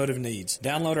company's automotive needs.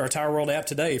 Download our Tire World app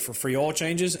today for free oil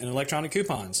changes and electronic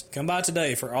coupons. Come by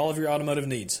today for all of your automotive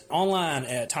needs. Online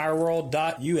at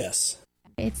tireworld.us.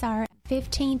 It's our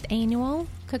 15th annual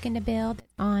Cooking to Build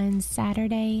on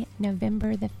Saturday,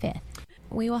 November the 5th.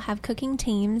 We will have cooking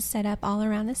teams set up all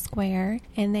around the square,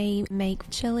 and they make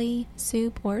chili,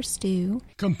 soup, or stew.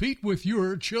 Compete with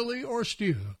your chili or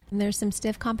stew. And there's some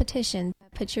stiff competition.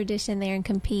 Put your dish in there and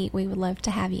compete. We would love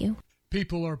to have you.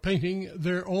 People are painting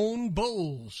their own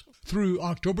bowls through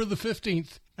October the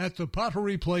 15th at the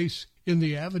Pottery Place in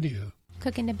the Avenue.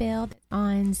 Cooking to Build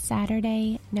on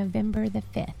Saturday, November the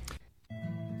 5th.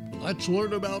 Let's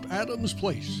learn about Adams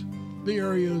Place, the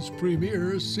area's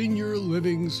premier senior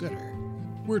living center.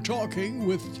 We're talking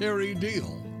with Terry Deal.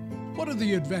 What are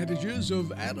the advantages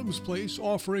of Adams Place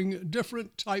offering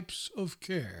different types of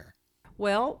care?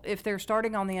 Well, if they're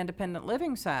starting on the independent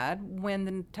living side, when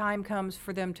the time comes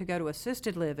for them to go to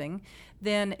assisted living,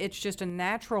 then it's just a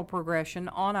natural progression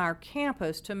on our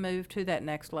campus to move to that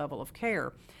next level of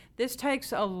care. This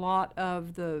takes a lot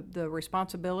of the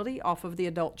responsibility off of the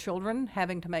adult children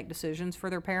having to make decisions for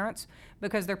their parents,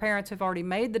 because their parents have already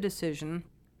made the decision.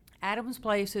 Adams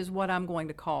Place is what I'm going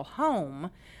to call home,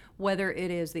 whether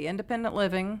it is the independent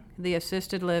living, the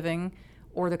assisted living,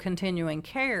 or the continuing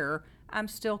care. I'm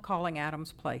still calling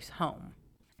Adams Place home.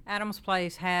 Adams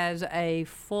Place has a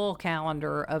full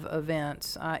calendar of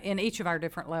events in each of our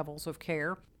different levels of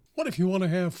care. What if you want to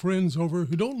have friends over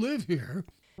who don't live here?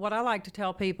 What I like to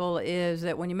tell people is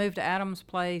that when you move to Adams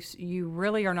Place, you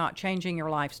really are not changing your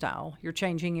lifestyle. You're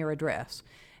changing your address.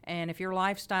 And if your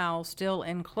lifestyle still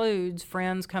includes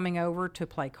friends coming over to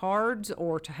play cards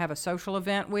or to have a social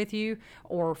event with you,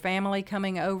 or family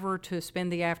coming over to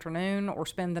spend the afternoon or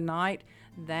spend the night,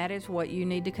 that is what you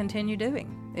need to continue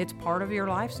doing. It's part of your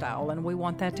lifestyle, and we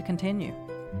want that to continue.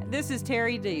 This is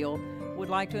Terry Deal. Would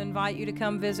like to invite you to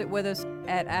come visit with us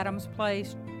at Adams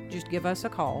Place. Just give us a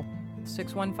call,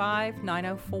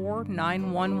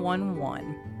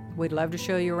 615-904-9111. We'd love to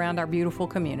show you around our beautiful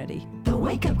community. The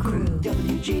Wake Up Crew,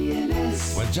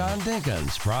 WGNS. With John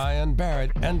Dinkins, Brian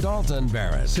Barrett, and Dalton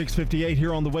Barrett. 6:58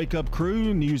 here on the Wake Up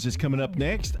Crew. News is coming up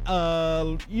next.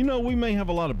 We may have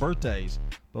a lot of birthdays,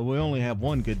 but we only have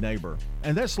one good neighbor,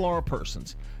 and that's Laura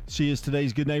Persons. She is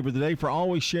today's good neighbor of the day for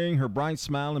always sharing her bright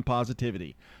smile and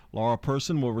positivity. Laura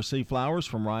Person will receive flowers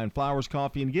from Ryan Flowers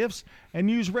Coffee and Gifts and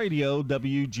News Radio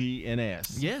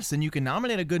WGNS. Yes, and you can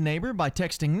nominate a good neighbor by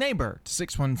texting neighbor to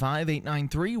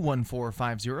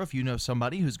 615-893-1450 if you know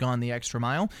somebody who's gone the extra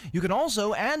mile. You can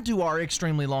also add to our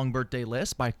extremely long birthday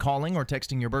list by calling or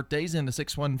texting your birthdays into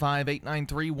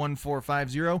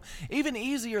 615-893-1450. Even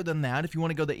easier than that, if you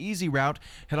want to go the easy route,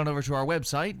 head on over to our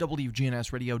website,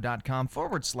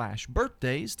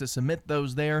 WGNSradio.com/birthdays, to submit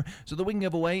those there so that we can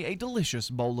give away a delicious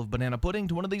bowl of banana pudding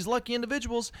to one of these lucky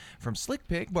individuals from Slick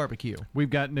Pig Barbecue. We've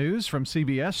got news from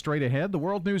CBS straight ahead. The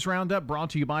World News Roundup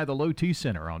brought to you by the Low T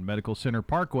Center on Medical Center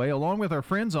Parkway, along with our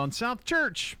friends on South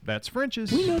Church. That's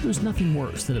French's. We know there's nothing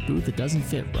worse than a boot that doesn't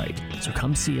fit right. So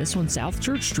come see us on South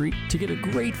Church Street to get a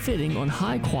great fitting on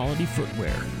high-quality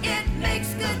footwear. It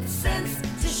makes good sense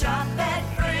to shop at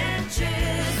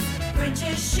French's.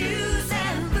 French's Shoes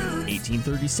and Boots.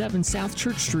 1837 South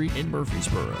Church Street in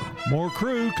Murfreesboro. More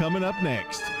Crew coming up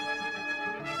next.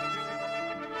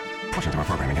 Portions of our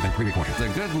programming have been pre-recorded. The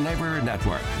Good Neighbor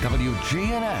Network,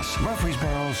 WGNS,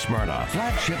 Murfreesboro, Smyrna,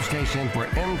 flagship station for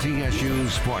MTSU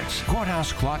Sports.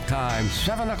 Courthouse clock time,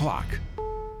 7 o'clock.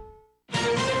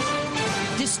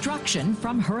 Destruction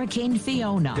from Hurricane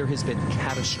Fiona. There has been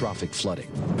catastrophic flooding.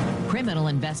 Criminal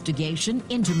investigation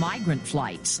into migrant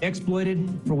flights. Exploited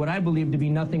for what I believe to be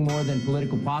nothing more than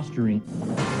political posturing.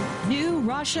 New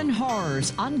Russian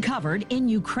horrors uncovered in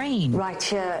Ukraine. Right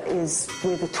here is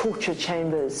where the torture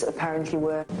chambers apparently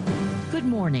were. Good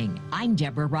morning. I'm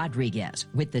Deborah Rodriguez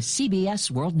with the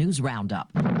CBS World News Roundup.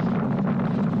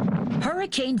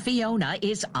 Hurricane Fiona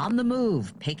is on the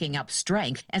move, picking up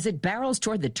strength as it barrels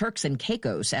toward the Turks and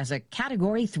Caicos as a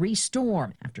Category 3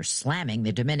 storm after slamming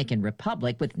the Dominican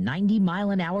Republic with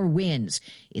 90-mile-an-hour winds.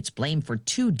 It's blamed for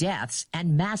 2 deaths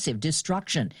and massive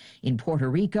destruction. In Puerto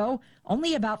Rico,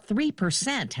 only about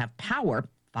 3% have power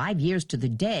 5 years to the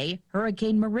day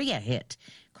Hurricane Maria hit.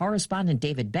 Correspondent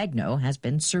David Begnaud has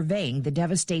been surveying the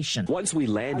devastation. Once we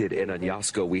landed in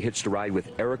Añasco, we hitched a ride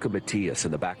with Erica Matias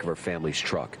in the back of her family's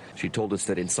truck. She told us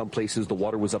that in some places the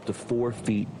water was up to 4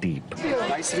 feet deep.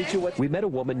 Nice to meet you. We met a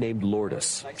woman named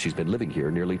Lourdes. She's been living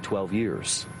here nearly 12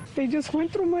 years. They just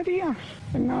went through Maria.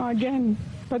 And now again.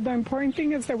 But the important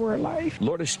thing is that we're alive.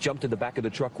 Lourdes jumped in the back of the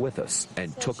truck with us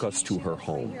and took us to her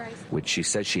home, which she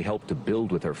says she helped to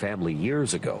build with her family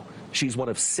years ago. She's one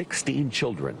of 16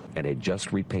 children and had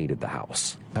just repainted the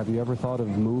house. Have you ever thought of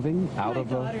moving out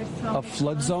of a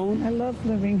flood zone? I love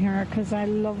living here because I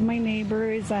love my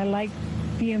neighbors. I like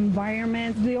the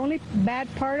environment. The only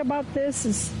bad part about this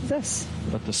is this.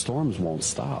 But the storms won't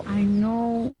stop. I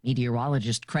know.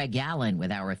 Meteorologist Craig Allen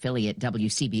with our affiliate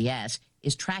WCBS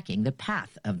is tracking the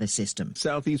path of the system.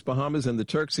 Southeast Bahamas and the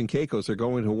Turks and Caicos are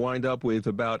going to wind up with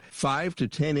about 5 to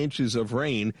 10 inches of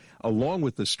rain, along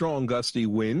with the strong gusty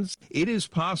winds. It is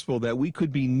possible that we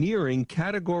could be nearing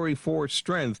Category 4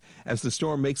 strength as the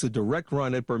storm makes a direct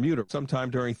run at Bermuda sometime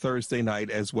during Thursday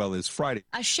night as well as Friday.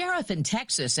 A sheriff in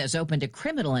Texas has opened a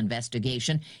criminal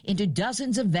investigation into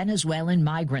dozens of Venezuelan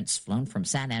migrants flown from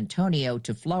San Antonio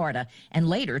to Florida and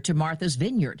later to Martha's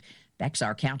Vineyard.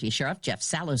 Bexar County Sheriff Jeff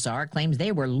Salazar claims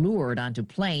they were lured onto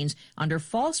planes under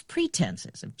false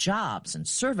pretenses of jobs and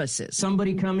services.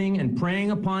 Somebody coming and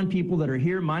preying upon people that are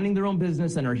here minding their own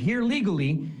business and are here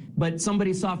legally, but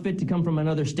somebody saw fit to come from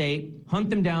another state, hunt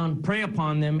them down, prey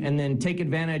upon them, and then take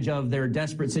advantage of their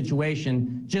desperate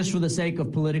situation just for the sake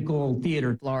of political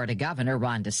theater. Florida Governor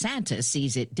Ron DeSantis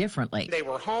sees it differently. They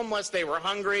were homeless, they were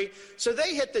hungry, so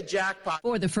they hit the jackpot.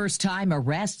 For the first time,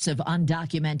 arrests of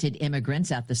undocumented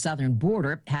immigrants at the southern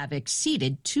border have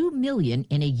exceeded 2 million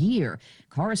in a year.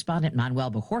 Correspondent Manuel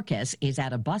Bojorquez is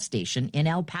at a bus station in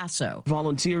El Paso.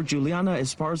 Volunteer Juliana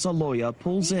Esparza Loya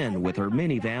pulls in with her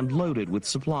minivan loaded with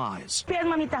supplies.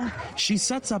 She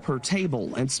sets up her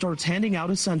table and starts handing out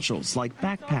essentials like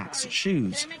backpacks,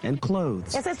 shoes, and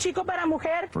clothes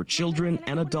for children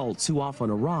and adults who often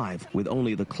arrive with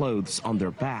only the clothes on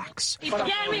their backs.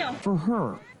 For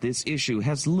her, this issue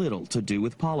has little to do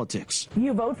with politics.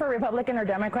 You vote for Republican or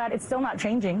Democrat, it's still not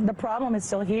changing. The problem is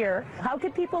still here. How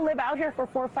could people live out here for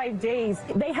 4 or 5 days?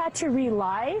 They had to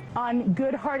rely on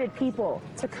good-hearted people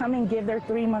to come and give their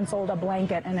 3-month-old a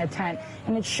blanket and a tent,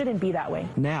 and it shouldn't be that way.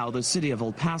 Now the city of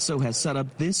El Paso has set up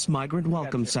this migrant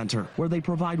welcome center where they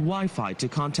provide Wi-Fi to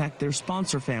contact their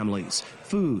sponsor families,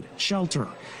 food, shelter,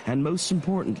 and most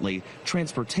importantly,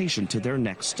 transportation to their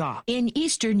next stop. In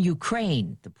eastern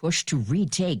Ukraine, the push to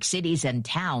retake cities and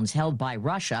towns held by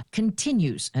Russia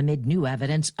continues amid new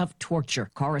evidence of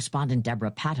torture. Correspondent Deborah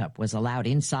Patup was allowed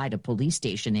inside a police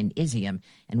station in Izium,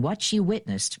 and what she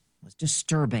witnessed was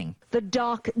disturbing. The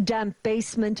dark, damp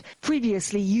basement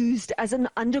previously used as an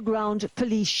underground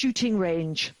police shooting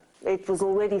range. It was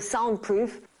already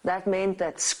soundproof. That meant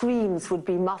that screams would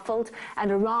be muffled, and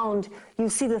around you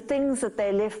see the things that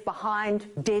they left behind,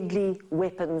 deadly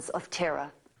weapons of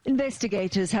terror.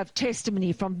 Investigators have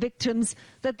testimony from victims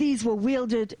that these were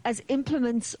wielded as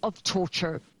implements of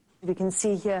torture. We can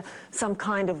see here some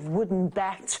kind of wooden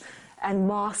bat and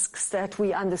masks that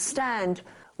we understand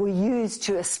were used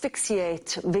to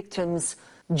asphyxiate victims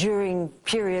during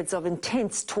periods of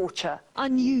intense torture.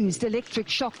 Unused electric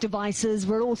shock devices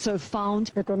were also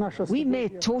found. We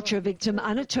met torture victim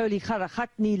Anatoly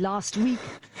Kharakhatny last week,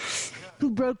 who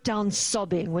broke down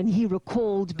sobbing when he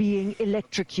recalled being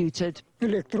electrocuted.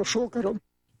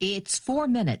 It's 4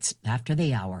 minutes after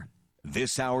the hour.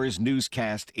 This hour's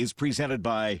newscast is presented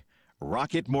by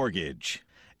Rocket Mortgage.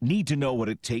 Need to know what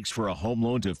it takes for a home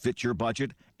loan to fit your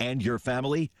budget and your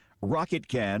family? Rocket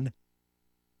can.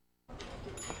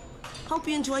 Hope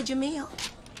you enjoyed your meal.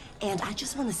 And I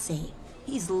just want to say,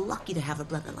 he's lucky to have a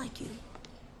brother like you.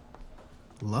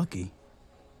 Lucky?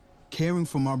 Caring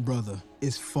for my brother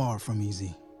is far from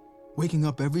easy. Waking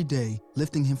up every day,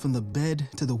 lifting him from the bed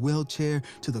to the wheelchair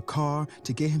to the car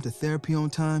to get him to therapy on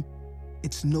time,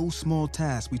 it's no small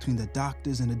task between the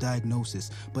doctors and the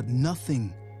diagnosis, but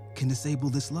nothing can disable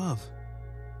this love.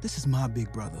 This is my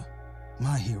big brother,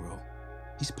 my hero.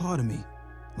 He's part of me,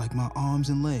 like my arms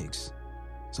and legs,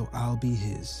 so I'll be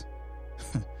his.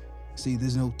 See,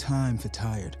 there's no time for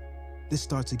tired. This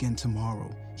starts again tomorrow.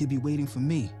 He'll be waiting for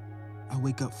me. I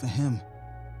wake up for him.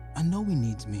 I know he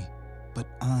needs me, but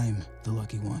I'm the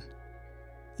lucky one,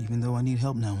 even though I need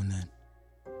help now and then.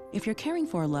 If you're caring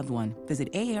for a loved one,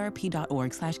 visit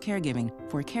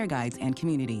aarp.org/caregiving for care guides and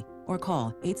community, or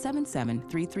call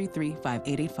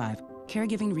 877-333-5885.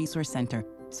 Caregiving Resource Center.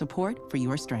 Support for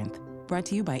your strength. Brought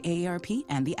to you by AARP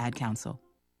and the Ad Council.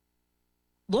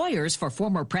 Lawyers for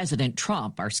former President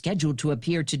Trump are scheduled to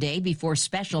appear today before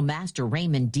Special Master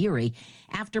Raymond Dearie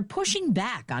after pushing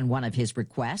back on one of his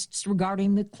requests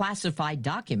regarding the classified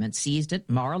documents seized at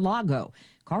Mar-a-Lago.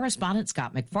 Correspondent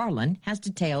Scott McFarland has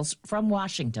details from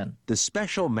Washington. The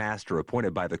special master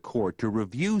appointed by the court to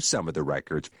review some of the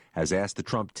records has asked the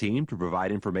Trump team to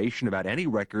provide information about any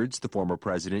records the former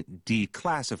president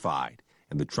declassified.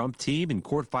 And the Trump team in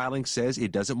court filing says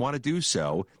it doesn't want to do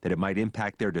so, that it might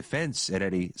impact their defense at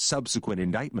any subsequent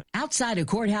indictment. Outside a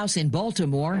courthouse in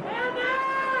Baltimore,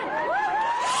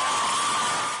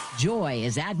 joy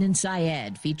as Adnan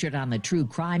Syed, featured on the true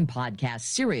crime podcast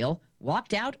Serial,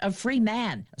 walked out a free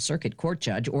man. A circuit court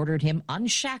judge ordered him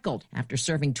unshackled after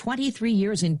serving 23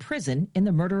 years in prison in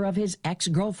the murder of his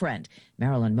ex-girlfriend.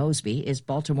 Marilyn Mosby is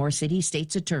Baltimore City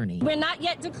State's attorney. We're not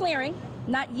yet declaring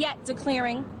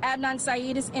Adnan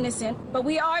Syed is innocent, but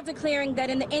we are declaring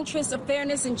that in the interest of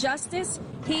fairness and justice,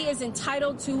 he is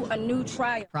entitled to a new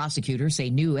trial. Prosecutors say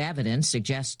new evidence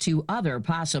suggests 2 other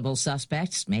possible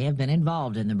suspects may have been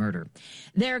involved in the murder.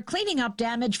 They're cleaning up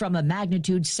damage from a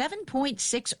magnitude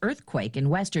 7.6 earthquake in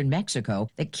western Mexico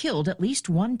that killed at least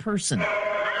 1 person.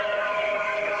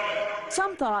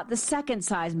 Some thought the second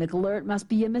seismic alert must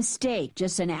be a mistake.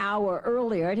 Just an hour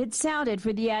earlier, it had sounded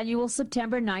for the annual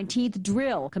September 19th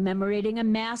drill, commemorating a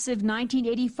massive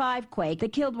 1985 quake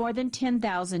that killed more than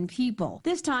 10,000 people.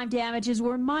 This time, damages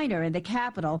were minor in the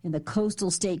capital. In the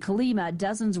coastal state Colima,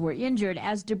 dozens were injured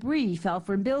as debris fell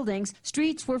from buildings.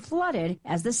 Streets were flooded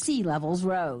as the sea levels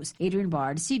rose. Adrienne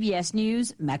Bard, CBS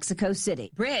News, Mexico City.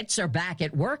 Brits are back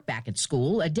at work, back at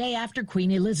school, a day after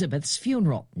Queen Elizabeth's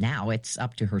funeral. Now it's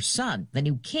up to her son, the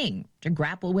new king, to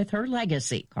grapple with her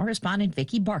legacy. Correspondent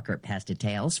Vicky Barker has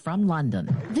details from London.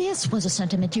 This was a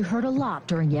sentiment you heard a lot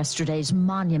during yesterday's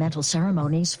monumental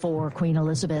ceremonies for Queen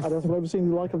Elizabeth. I don't think I've ever seen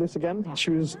the like of this again.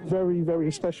 She was very,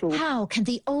 very special. How can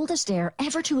the oldest heir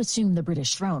ever to assume the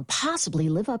British throne possibly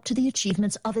live up to the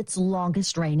achievements of its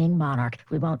longest reigning monarch?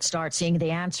 We won't start seeing the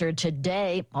answer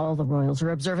today. All the royals are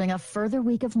observing a further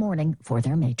week of mourning for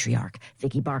their matriarch.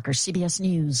 Vicky Barker, CBS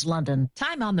News, London.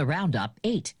 Time on the roundup,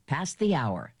 8 past the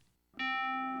hour.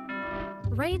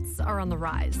 Rates are on the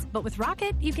rise, but with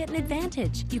Rocket, you get an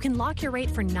advantage. You can lock your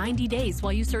rate for 90 days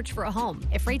while you search for a home.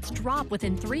 If rates drop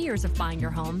within 3 years of buying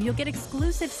your home, you'll get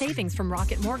exclusive savings from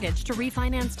Rocket Mortgage to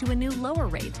refinance to a new lower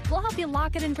rate. We'll help you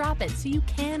lock it and drop it so you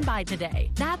can buy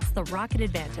today. That's the Rocket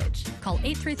Advantage. Call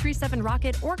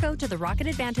 8337-ROCKET or go to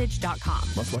therocketadvantage.com.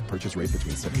 Must lock purchase rate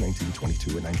between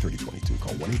 7/19/22 and 9/30/22.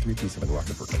 Call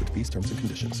 1-8337-ROCKET for coverage fees, terms, and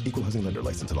conditions. Equal housing lender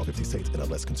license in all 50 states and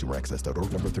MLS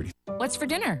consumeraccess.org number 30. What's for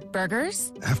dinner?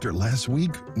 Burgers? After last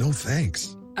week, no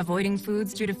thanks. Avoiding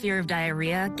foods due to fear of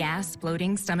diarrhea, gas,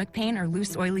 bloating, stomach pain, or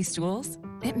loose, oily stools?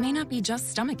 It may not be just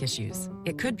stomach issues.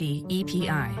 It could be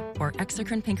EPI, or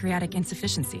exocrine pancreatic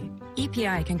insufficiency.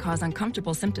 EPI can cause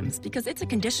uncomfortable symptoms because it's a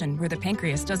condition where the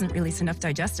pancreas doesn't release enough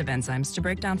digestive enzymes to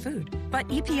break down food. But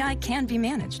EPI can be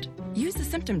managed. Use the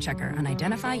symptom checker on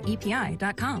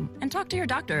identifyepi.com and talk to your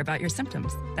doctor about your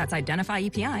symptoms. That's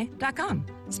identifyepi.com.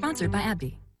 Sponsored by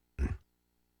AbbVie.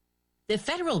 The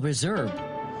Federal Reserve.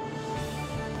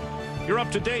 You're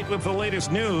up to date with the latest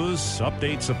news,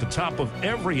 updates at the top of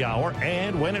every hour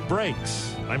and when it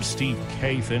breaks. I'm Steve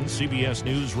Kathan, CBS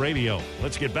News Radio.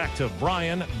 Let's get back to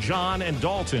Brian, John, and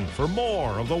Dalton for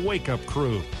more of the Wake Up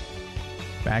Crew.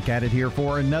 Back at it here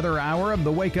for another hour of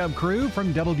the Wake Up Crew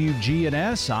from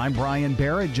WGNS. I'm Brian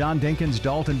Barrett, John Dinkins,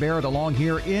 Dalton Barrett along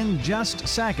here in just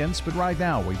seconds. But right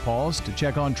now we pause to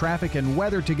check on traffic and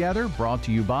weather together. Brought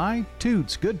to you by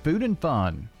Toots Good Food and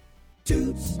Fun.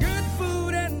 Toots Good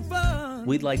Food and Fun.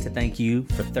 We'd like to thank you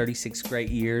for 36 great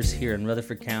years here in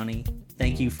Rutherford County.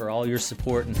 Thank you for all your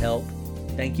support and help.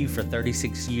 Thank you for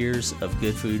 36 years of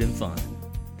good food and fun.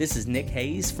 This is Nick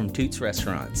Hayes from Toots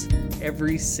Restaurants.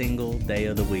 Every single day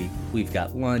of the week, we've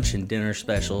got lunch and dinner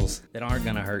specials that aren't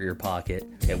going to hurt your pocket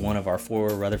at one of our 4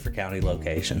 Rutherford County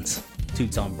locations.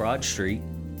 Toots on Broad Street,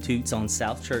 Toots on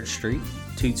South Church Street,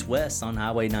 Toots West on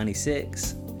Highway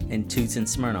 96, and Toots in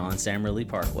Smyrna on Sam Ridley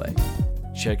Parkway.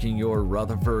 Checking your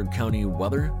Rutherford County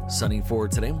weather. Sunny for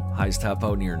today. Highs top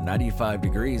out near 95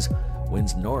 degrees.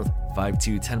 Winds north 5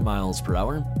 to 10 miles per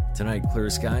hour. Tonight, clear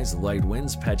skies, light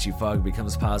winds. Patchy fog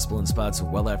becomes possible in spots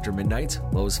well after midnight.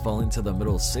 Lows fall into the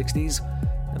middle 60s.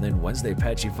 And then Wednesday,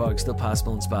 patchy fog still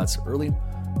possible in spots early.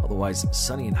 Otherwise,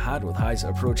 sunny and hot with highs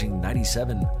approaching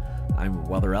 97. I'm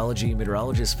weatherology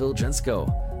meteorologist Phil Jensko.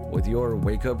 with your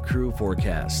Wake Up Crew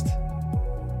forecast.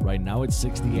 Right now it's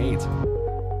 68.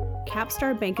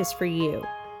 Capstar Bank is for you.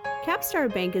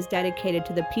 Capstar Bank is dedicated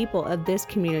to the people of this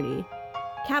community.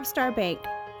 Capstar Bank,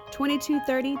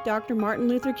 2230 Dr. Martin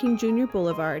Luther King Jr.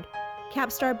 Boulevard,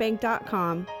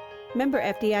 capstarbank.com. Member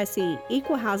FDIC,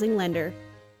 Equal Housing Lender.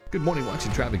 Good morning.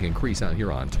 Watching traffic increase out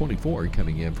here on 24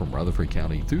 coming in from Rutherford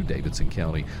County through Davidson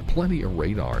County. Plenty of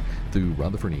radar through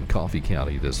Rutherford and Coffee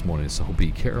County this morning, so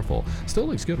be careful. Still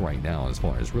looks good right now as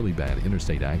far as really bad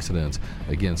interstate accidents.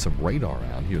 Again, some radar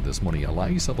out here this morning. Allow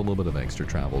yourself a little bit of extra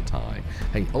travel time.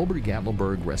 Hey, Oberg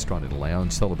Gatlinburg Restaurant and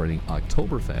Lounge celebrating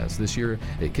Oktoberfest this year.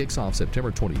 It kicks off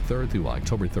September 23rd through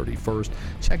October 31st.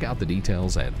 Check out the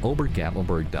details at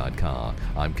obergatlinburg.com.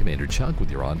 I'm Commander Chuck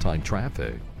with your on-time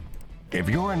traffic. If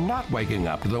you're not waking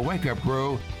up to the Wake Up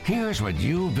Crew, here's what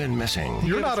you've been missing.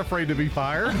 You're not afraid to be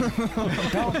fired.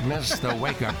 Don't miss the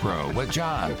Wake Up Crew with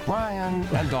John, Brian,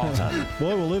 and Dalton.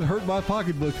 Boy, will it hurt my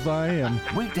pocketbook if I am.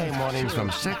 Weekday mornings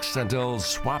from 6 until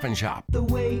Swap and Shop. The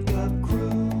Wake Up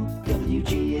Crew,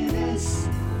 WGNS.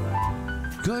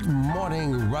 Good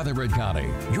morning, Rutherford County.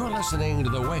 You're listening to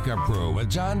the Wake Up Crew with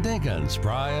John Dinkins,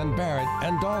 Brian Barrett,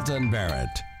 and Dalton Barrett.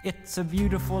 It's a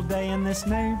beautiful day in this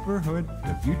neighborhood,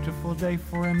 a beautiful day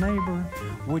for a neighbor.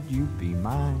 Would you be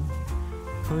mine?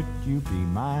 Could you be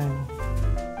mine?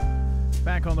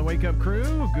 Back on the Wake Up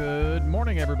Crew. Good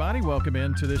morning, everybody. Welcome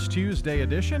into this Tuesday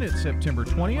edition. It's September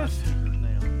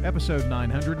 20th, episode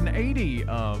 980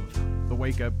 of the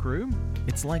Wake Up Crew.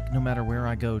 It's like no matter where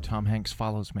I go, Tom Hanks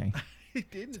follows me. He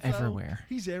didn't. Everywhere.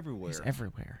 He's everywhere. He's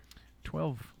everywhere.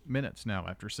 12 minutes now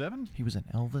after 7. He was in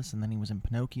Elvis, and then he was in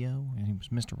Pinocchio, and he was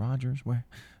Mr. Rogers. Where?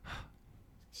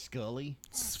 Scully.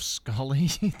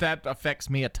 Scully. That affects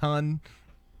me a ton.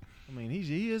 I mean,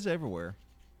 he is everywhere.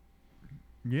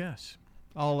 Yes.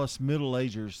 All us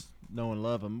middle-agers know and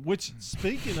love him. Which,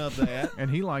 speaking of that...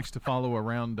 And he likes to follow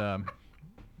around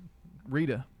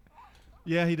Rita.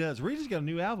 Yeah, he does. Rita's got a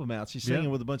new album out. She's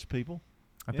singing with a bunch of people.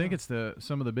 I think it's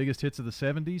some of the biggest hits of the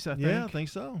 70s, I think. Yeah, I think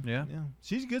so. Yeah.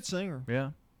 She's a good singer. Yeah.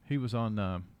 He was on,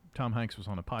 Tom Hanks was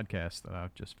on a podcast that I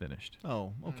just finished.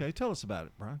 Oh, okay. Tell us about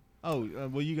it, Brian. Oh,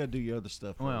 well, you got to do your other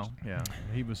stuff first. Well, yeah.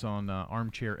 He was on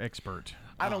Armchair Expert.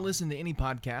 I don't listen to any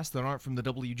podcasts that aren't from the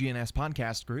WGNS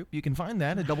podcast group. You can find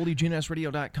that at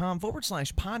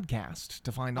WGNSradio.com/podcast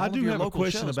to find all of your local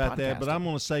shows. I do have a question about that, but podcasting. I'm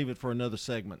going to save it for another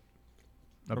segment.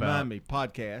 Remind me.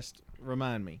 Podcast.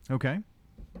 Remind me. Okay.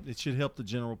 It should help the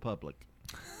general public.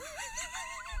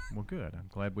 Well, good. I'm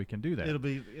glad we can do that. It'll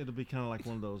be kind of like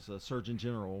one of those Surgeon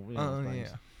General things.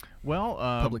 Yeah. Well,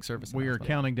 public service. We are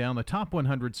counting down the top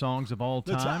 100 songs of all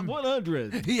time. The top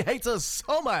 100. He hates us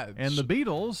so much. And the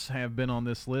Beatles have been on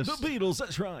this list. The Beatles,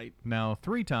 that's right. Now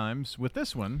 3 times. With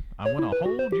this one, I Want to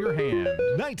Hold Your Hand.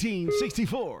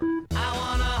 1964. I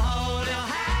want to hold your hand.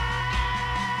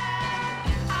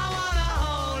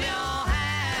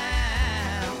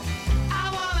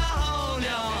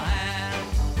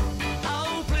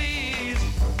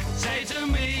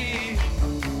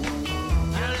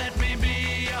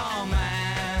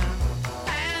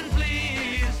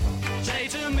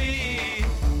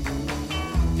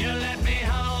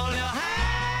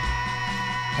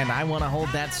 And I Want to Hold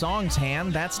That Song's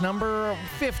Hand. That's number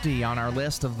 50 on our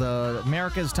list of the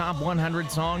America's Top 100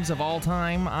 Songs of All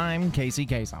Time. I'm Casey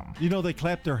Kasem. You know, they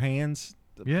clapped their hands.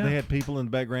 Yeah. They had people in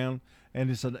the background, and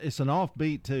it's an off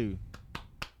beat, too.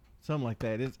 Something like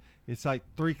that. It's like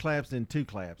 3 claps and 2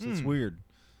 claps. It's weird.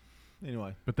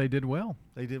 Anyway. But they did well.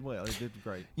 They did well. They did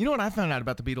great. You know what I found out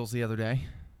about the Beatles the other day?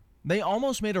 They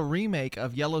almost made a remake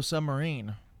of Yellow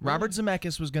Submarine. Robert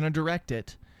Zemeckis was going to direct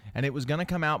it, and it was going to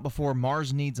come out before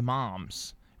Mars Needs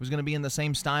Moms. It was going to be in the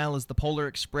same style as the Polar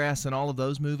Express and all of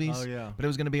those movies. Oh, yeah. But it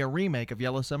was going to be a remake of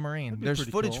Yellow Submarine. There's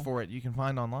footage cool. for it you can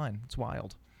find online. It's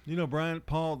wild. You know, Brian,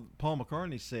 Paul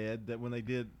McCartney said that when they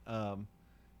did,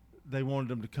 they wanted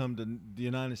them to come to the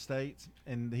United States,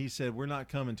 and he said, we're not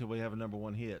coming until we have a number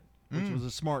 1 hit, which was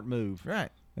a smart move. Right.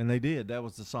 And they did. That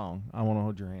was the song, I Want to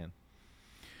Hold Your Hand.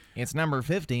 It's number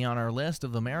 50 on our list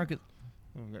of America.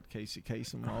 Oh, we got Casey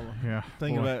Kasem all yeah.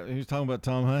 Thinking about, he was talking about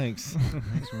Tom Hanks.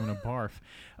 Makes me want to barf.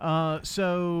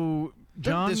 So,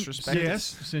 John,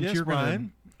 since you're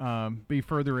going to be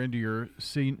further into your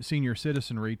senior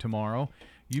citizenry tomorrow,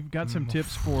 you've got some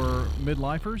tips for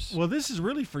midlifers? Well, this is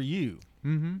really for you.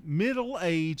 Mm-hmm. Middle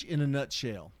age in a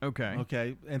nutshell. Okay.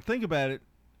 Okay. And think about it.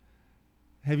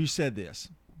 Have you said this?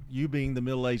 You being the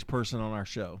middle-aged person on our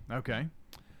show. Okay.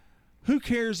 Who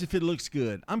cares if it looks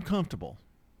good? I'm comfortable.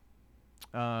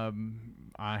 I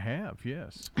have,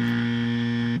 yes.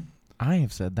 I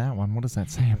have said that one. What does that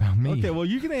say about me? Okay, well,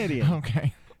 you can add in.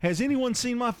 Okay. Has anyone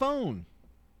seen my phone?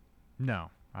 No.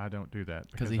 I don't do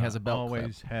that because he has a belt clip.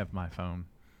 Always have my phone.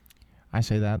 I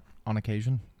say that on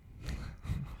occasion.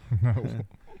 No.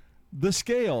 The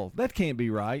scale, that can't be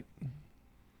right.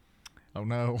 Oh,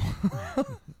 no.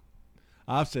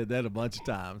 I've said that a bunch of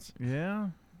times. Yeah,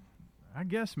 I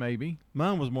guess maybe.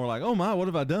 Mine was more like, oh, my, what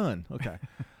have I done? Okay.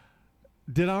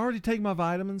 Did I already take my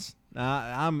vitamins?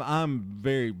 I'm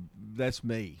very, that's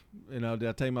me. Did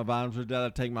I take my vitamins or did I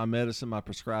take my medicine, my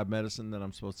prescribed medicine that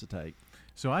I'm supposed to take?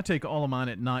 So I take all of mine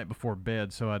at night before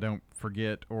bed so I don't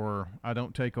forget, or I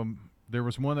don't take them. There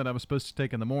was one that I was supposed to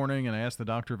take in the morning, and I asked the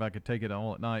doctor if I could take it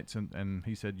all at night, and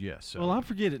he said yes. So. Well, I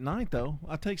forget at night, though.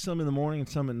 I take some in the morning and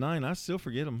some at night. I still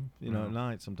forget them, at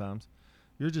night sometimes.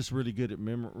 You're just really good at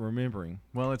remembering.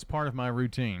 Well, it's part of my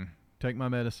routine. Take my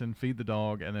medicine, feed the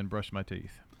dog, and then brush my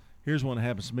teeth. Here's one that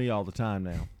happens to me all the time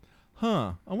now.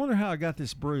 I wonder how I got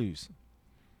this bruise.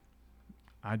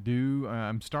 I do.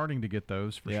 I'm starting to get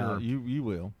those for sure. You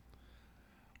will.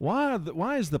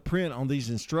 Why is the print on these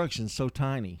instructions so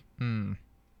tiny?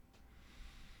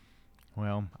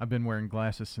 Well, I've been wearing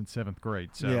glasses since 7th grade.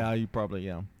 So. Yeah, you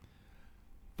probably,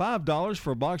 $5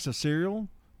 for a box of cereal?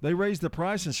 They raised the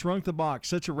price and shrunk the box.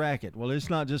 Such a racket. Well,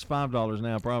 it's not just $5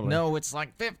 now, probably. No, it's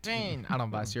like $15. I don't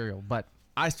buy cereal, but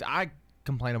I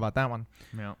complain about that one.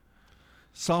 Yeah.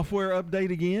 Software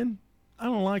update again? I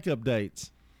don't like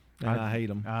updates. And I hate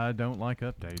them. I don't like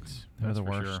updates. They're the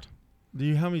worst.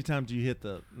 Sure. How many times do you hit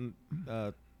the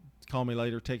call me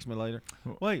later, text me later?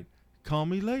 Wait, call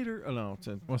me later? Oh, no.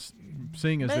 Well,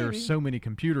 seeing as there are so many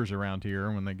computers around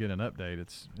here, when they get an update,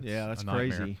 it's that's a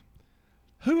nightmare. crazy.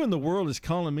 Who in the world is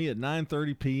calling me at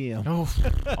 9:30 p.m.? Oh,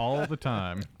 all the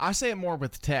time. I say it more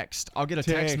with text. I'll get a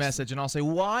text message, and I'll say,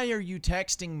 why are you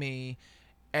texting me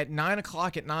at 9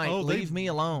 o'clock at night? Leave me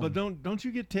alone. But don't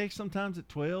you get text sometimes at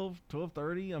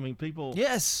 12:30? I mean, people.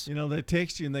 Yes. They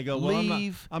text you and they go,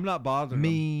 well, I'm not bothering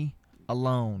me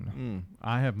alone.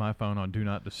 I have my phone on Do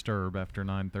Not Disturb after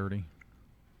 9:30.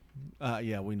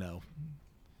 Yeah, we know.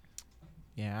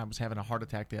 Yeah, I was having a heart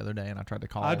attack the other day, and I tried to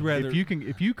call. I'd rather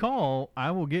if you call,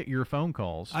 I will get your phone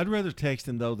calls. I'd rather text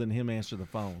him though than him answer the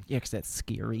phone. Yeah, 'cause that's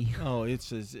scary. Oh,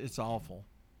 it's awful.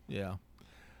 Yeah.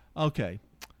 Okay.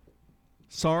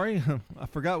 Sorry, I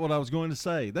forgot what I was going to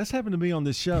say. That's happened to me on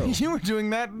this show. You were doing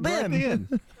that then. Right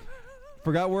then.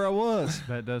 Forgot where I was.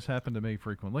 That does happen to me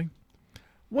frequently.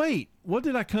 Wait, what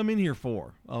did I come in here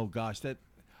for? Oh gosh,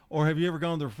 Or have you ever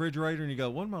gone to the refrigerator and you go,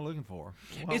 what am I looking for?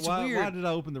 It's weird. Why did I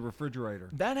open the refrigerator?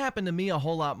 That happened to me a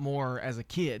whole lot more as a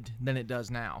kid than it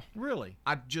does now. Really?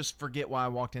 I just forget why I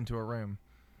walked into a room.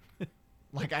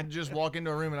 Like, I'd just walk into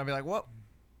a room and I'd be like, what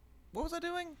was I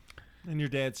doing? And your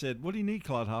dad said, what do you need,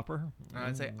 Clodhopper? And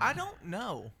I'd say, I don't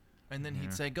know. And then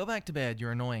he'd say, go back to bed.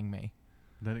 You're annoying me.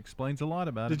 That explains a lot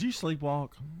about Did you sleepwalk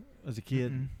as a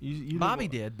kid? Mm-mm. You Bobby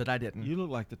did, but I didn't. You look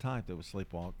like the type that would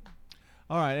sleepwalk.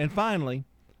 All right, and finally,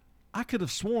 I could have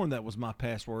sworn that was my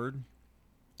password.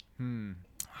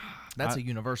 That's a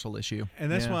universal issue.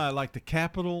 And that's why I like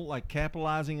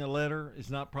capitalizing a letter is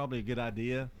not probably a good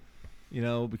idea,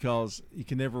 because you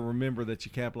can never remember that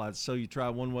you capitalize. So you try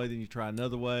one way, then you try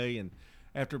another way, and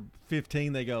after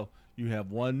 15, they go, you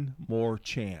have one more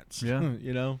chance.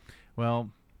 Yeah. Well,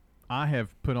 I have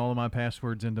put all of my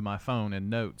passwords into my phone in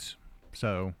notes,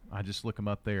 so I just look them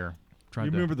up there. You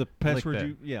remember the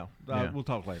password? We'll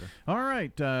talk later. All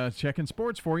right, checking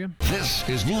sports for you. This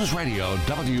is News Radio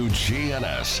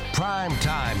WGNS Prime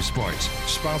Time Sports,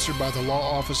 sponsored by the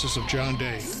law offices of John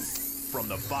Day. From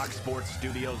the Fox Sports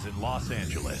Studios in Los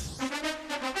Angeles,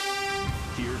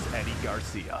 here's Eddie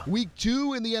Garcia. Week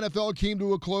 2 in the NFL came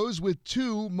to a close with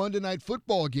 2 Monday Night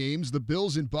Football games. The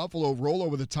Bills in Buffalo roll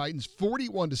over the Titans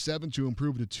 41-7 to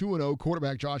improve to 2-0.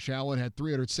 Quarterback Josh Allen had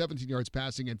 317 yards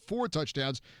passing and 4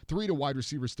 touchdowns, 3 to wide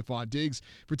receiver Stephon Diggs.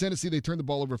 For Tennessee, they turned the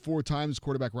ball over 4 times.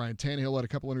 Quarterback Ryan Tannehill had a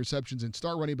couple interceptions, and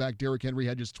star running back Derrick Henry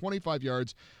had just 25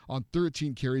 yards on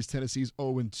 13 carries. Tennessee's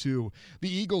 0-2. The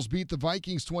Eagles beat the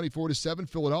Vikings 24-7.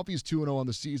 Philadelphia's 2-0 on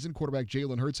the season. Quarterback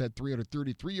Jalen Hurts had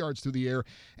 333 yards through the air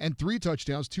and 3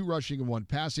 touchdowns, 2 rushing and 1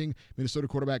 passing. Minnesota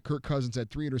quarterback Kirk Cousins had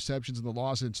 3 interceptions in the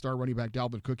loss, and star running back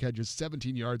Dalvin Cook had just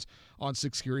 17 yards on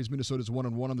 6 carries. Minnesota's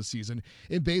 1-1 on the season.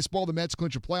 In baseball, the Mets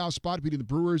clinch a playoff spot, beating the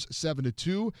Brewers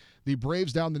 7-2. The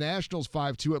Braves down the Nationals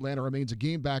 5-2. Atlanta remains a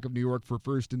game back of New York for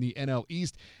first in the NL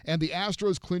East. And the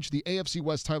Astros clinch the AFC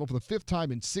West title for the 5th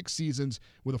time in 6 seasons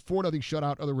with a 4-0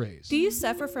 shutout of the Rays. Do you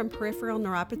suffer from peripheral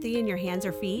neuropathy in your hands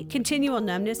or feet, continual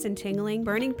numbness and tingling,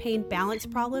 burning pain, balance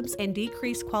problems, and decreased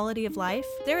increased quality of life?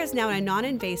 There is now a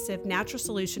non-invasive, natural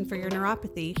solution for your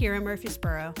neuropathy here in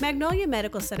Murfreesboro. Magnolia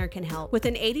Medical Center can help with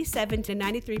an 87 to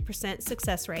 93%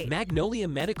 success rate. Magnolia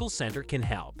Medical Center can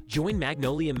help. Join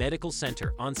Magnolia Medical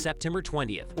Center on September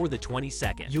 20th or the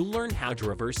 22nd. You'll learn how to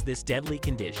reverse this deadly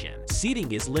condition.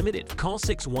 Seating is limited. Call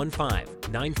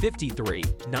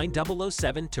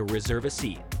 615-953-9007 to reserve a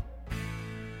seat.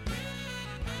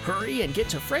 Hurry and get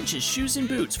to French's Shoes and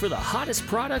Boots for the hottest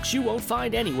products you won't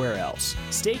find anywhere else.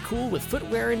 Stay cool with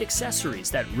footwear and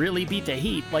accessories that really beat the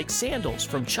heat, like sandals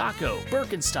from Chaco,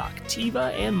 Birkenstock,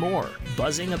 Teva, and more.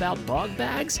 Buzzing about bog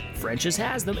bags? French's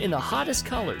has them in the hottest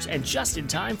colors and just in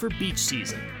time for beach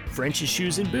season. French's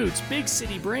Shoes and Boots, big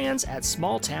city brands at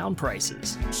small town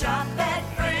prices. Shop at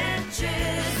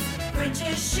French's.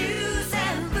 French's Shoes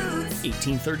and Boots.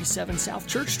 1837 South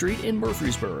Church Street in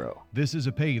Murfreesboro. This is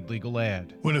a paid legal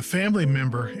ad. When a family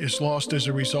member is lost as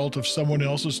a result of someone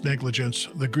else's negligence,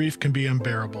 the grief can be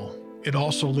unbearable. It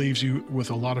also leaves you with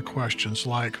a lot of questions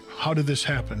like, how did this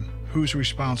happen? Who's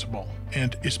responsible?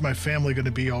 And is my family going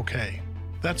to be okay?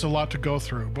 That's a lot to go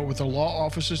through, but with the law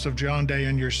offices of John Day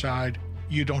on your side,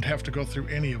 you don't have to go through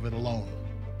any of it alone.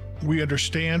 We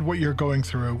understand what you're going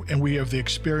through, and we have the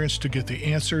experience to get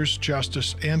the answers,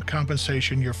 justice, and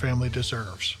compensation your family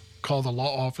deserves. Call the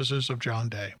law offices of John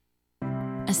Day.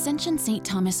 Ascension St.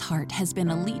 Thomas Heart has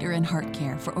been a leader in heart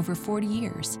care for over 40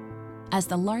 years. As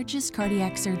the largest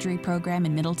cardiac surgery program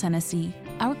in Middle Tennessee,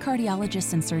 our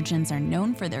cardiologists and surgeons are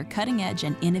known for their cutting-edge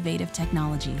and innovative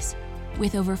technologies.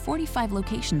 With over 45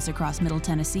 locations across Middle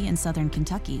Tennessee and Southern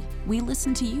Kentucky, we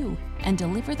listen to you and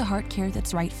deliver the heart care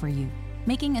that's right for you,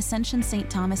 making Ascension St.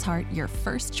 Thomas Heart your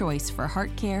first choice for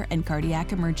heart care and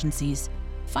cardiac emergencies.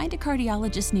 Find a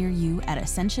cardiologist near you at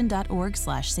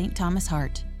ascension.org/St. Thomas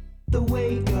Heart. The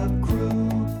Wake Up Crew,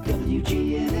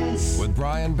 WGNS. With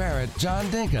Brian Barrett, John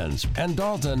Dinkins, and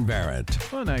Dalton Barrett.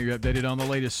 Well, now you're updated on the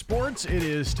latest sports. It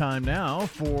is time now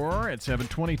for, at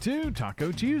 7:22,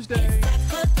 Taco Tuesday.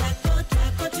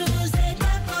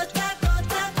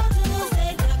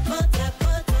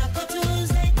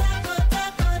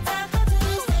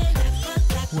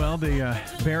 Well, the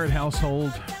Barrett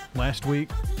household last week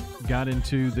got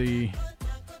into the,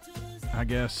 I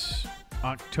guess,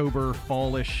 October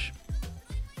fallish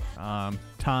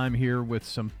time here with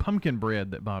some pumpkin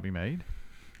bread that Bobby made.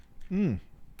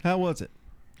 How was it?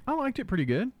 I liked it pretty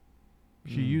good.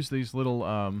 She used these little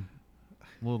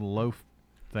loaf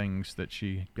things that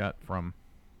she got from,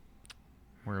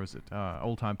 where was it?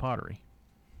 Old Time Pottery.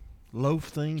 Loaf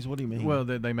things? What do you mean? Well,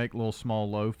 they make little small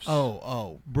loaves.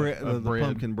 Bread, the bread.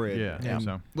 pumpkin bread. Yeah.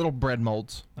 So little bread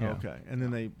molds. Yeah. Okay, and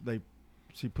then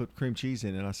she put cream cheese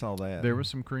in it. I saw that. There was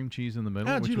some cream cheese in the middle,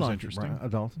 How'd which you was like interesting.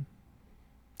 it, Dalton?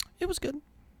 It was good.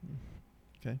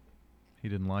 Okay. He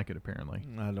didn't like it, apparently.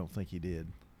 I don't think he did.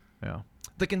 Yeah.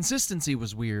 The consistency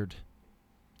was weird.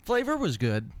 Flavor was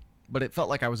good, but it felt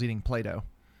like I was eating Play-Doh.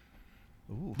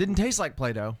 Ooh. Didn't taste like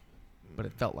Play-Doh, but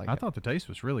it felt like I thought the taste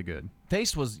was really good.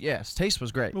 Taste was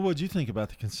great. Well, what did you think about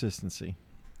the consistency?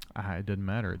 It didn't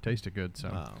matter. It tasted good.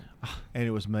 So. And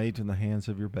it was made in the hands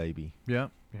of your baby. Yeah.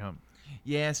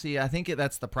 Yeah, see, I think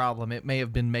that's the problem. It may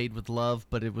have been made with love,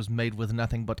 but it was made with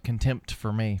nothing but contempt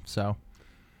for me. So,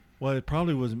 well, it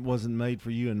probably wasn't made for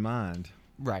you in mind.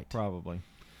 Right. Probably.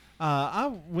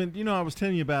 I was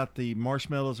telling you about the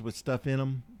marshmallows with stuff in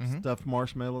them, stuffed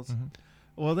marshmallows. Mm-hmm.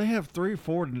 Well, they have 3,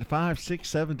 4, 5, 6,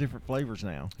 7 different flavors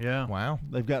now. Yeah. Wow.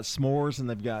 They've got s'mores and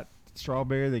they've got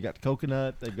strawberry, they've got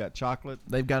coconut, they've got chocolate.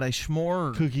 They've got a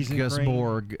s'more cookies and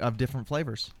cream of different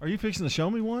flavors. Are you fixing to show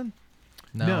me one?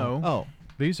 No. Oh.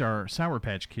 These are Sour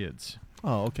Patch Kids.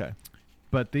 Oh, okay.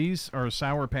 But these are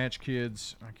Sour Patch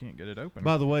Kids. I can't get it open.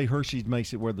 By the way, Hershey's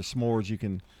makes it where the s'mores,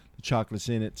 the chocolate's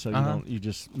in it, so you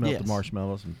just melt the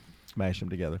marshmallows and smash them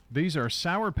together. These are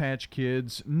Sour Patch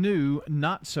Kids, new,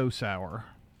 not so sour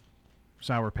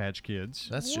Sour Patch Kids.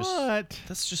 That's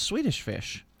just Swedish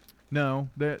fish. No,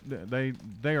 they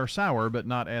are sour, but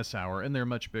not as sour, and they're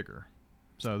much bigger.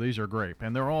 So these are grape,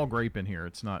 and they're all grape in here.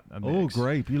 It's not a mix. Oh,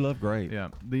 grape. You love grape. Yeah.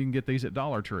 You can get these at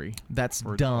Dollar Tree. That's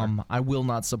dumb. I will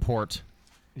not support.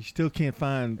 You still can't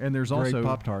find there's also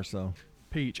Pop-Tarts, though.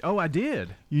 Peach. Oh, I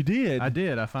did. You did? I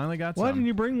did. I finally got some. Why didn't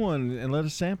you bring one and let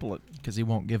us sample it? Because he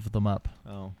won't give them up.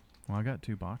 Oh. Well, I got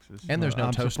 2 boxes. And there's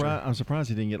no toaster. I'm surprised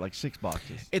he didn't get like 6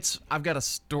 boxes. I've got a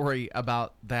story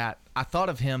about that. I thought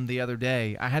of him the other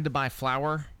day. I had to buy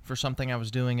flour for something I was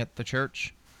doing at the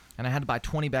church, and I had to buy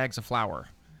 20 bags of flour.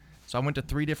 So I went to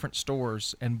 3 different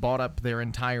stores and bought up their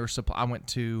entire supply. I went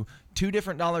to 2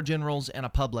 different Dollar Generals and a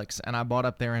Publix, and I bought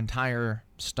up their entire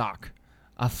stock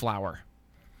of flour.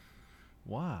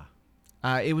 Why?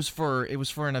 It was for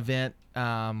an event,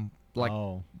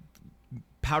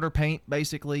 powder paint.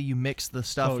 Basically, you mix the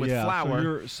stuff with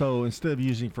flour. So instead of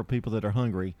using for people that are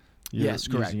hungry, you're correct.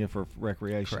 using it for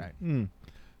recreation. Correct. And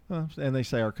they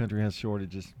say our country has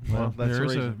shortages. Well, that's there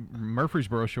is the a reason.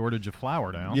 Murfreesboro shortage of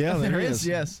flour now. Yeah, there is.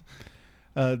 Yes.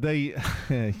 They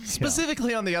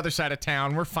Specifically on the other side of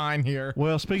town, we're fine here.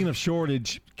 Well, speaking of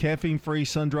shortage, caffeine-free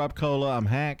Sundrop Cola, I'm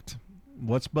hacked.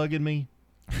 What's bugging me?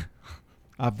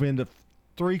 I've been to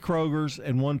 3 Kroger's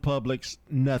and 1 Publix,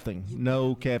 nothing,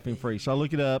 no caffeine-free. So I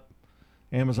look it up.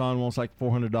 Amazon wants like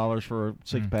 $400 for a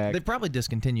 6-pack. They probably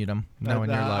discontinued them. Knowing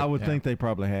your luck. I would think they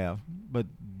probably have, but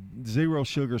zero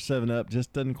sugar 7-Up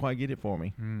just doesn't quite get it for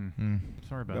me.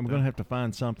 Sorry about that. I'm going to have to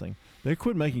find something. They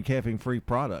quit making caffeine-free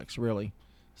products, really.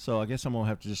 So I guess I'm going to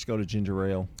have to just go to ginger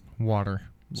ale. Water.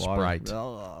 Sprite.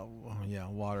 Yeah,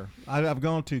 water. I've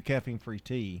gone to caffeine-free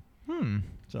tea.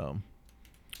 So,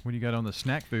 what do you got on the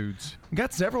snack foods? We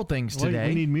got several things today.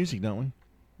 We need music, don't we?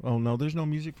 Oh, no, there's no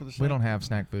music for the snack. We don't have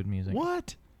snack food music.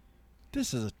 What?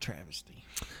 This is a travesty.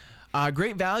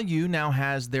 Great Value now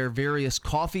has their various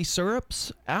coffee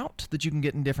syrups out that you can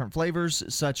get in different flavors,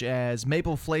 such as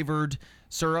maple-flavored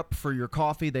syrup for your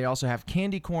coffee. They also have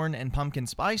candy corn and pumpkin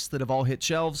spice that have all hit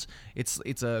shelves.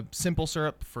 It's a simple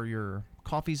syrup for your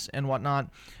coffees and whatnot.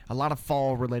 A lot of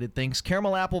fall-related things.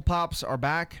 Caramel apple pops are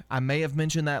back. I may have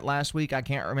mentioned that last week. I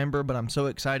can't remember, but I'm so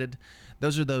excited.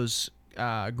 Those are those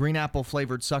green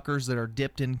apple-flavored suckers that are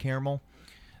dipped in caramel.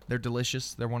 They're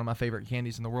delicious. They're one of my favorite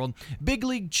candies in the world. Big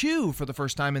League Chew, for the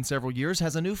first time in several years,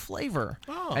 has a new flavor.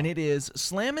 And it is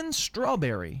Slammin'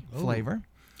 Strawberry flavor.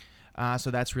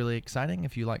 So that's really exciting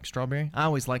if you like strawberry. I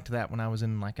always liked that when I was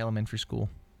in like elementary school.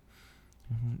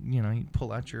 You know, you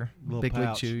pull out your little Big League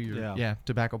pouch. Chew, your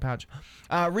tobacco pouch.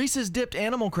 Reese's Dipped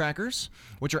Animal Crackers,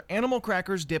 which are animal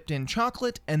crackers dipped in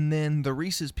chocolate, and then the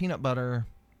Reese's peanut butter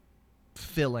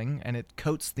filling, and it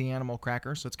coats the animal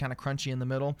cracker, so it's kind of crunchy in the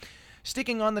middle.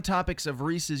 Sticking on the topics of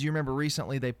Reese's, you remember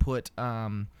recently they put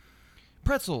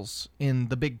pretzels in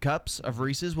the big cups of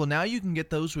Reese's. Well, now you can get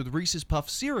those with Reese's Puff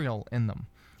cereal in them.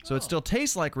 So it still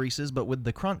tastes like Reese's, but with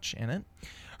the crunch in it.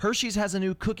 Hershey's has a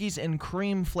new cookies and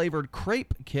cream flavored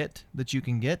crepe kit that you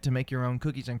can get to make your own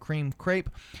cookies and cream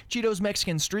crepe. Cheetos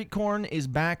Mexican Street Corn is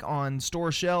back on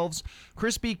store shelves.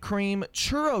 Krispy Kreme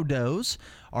Churro Doughs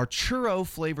are churro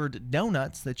flavored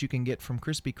donuts that you can get from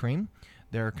Krispy Kreme.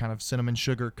 They're kind of cinnamon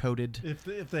sugar coated.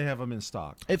 If they have them in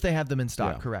stock. If they have them in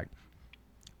stock, correct.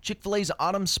 Chick-fil-A's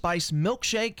Autumn Spice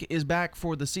Milkshake is back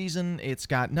for the season. It's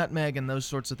got nutmeg and those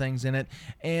sorts of things in it.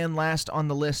 And last on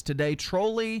the list today,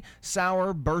 Trolli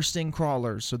Sour Bursting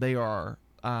Crawlers. So they are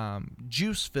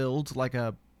juice-filled like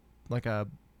a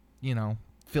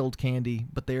filled candy,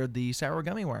 but they're the sour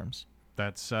gummy worms.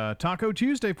 That's Taco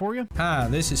Tuesday for you. Hi,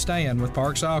 this is Stan with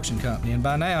Parks Auction Company, and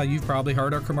by now you've probably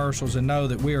heard our commercials and know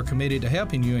that we are committed to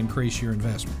helping you increase your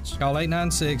investments. Call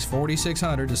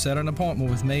 896-4600 to set an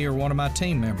appointment with me or one of my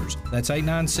team members. That's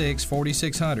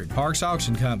 896-4600. Parks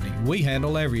Auction Company. We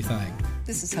handle everything.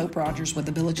 This is Hope Rogers with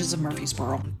the Villages of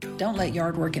Murfreesboro. Don't let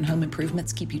yard work and home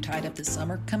improvements keep you tied up this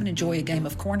summer. Come and enjoy a game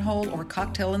of cornhole or a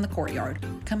cocktail in the courtyard.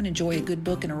 Come and enjoy a good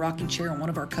book and a rocking chair on one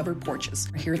of our covered porches.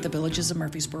 We're here at the Villages of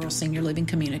Murfreesboro Senior Living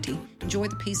Community. Enjoy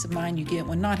the peace of mind you get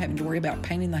when not having to worry about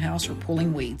painting the house or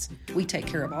pulling weeds. We take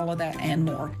care of all of that and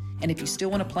more. And if you still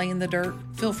want to play in the dirt,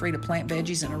 feel free to plant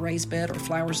veggies in a raised bed or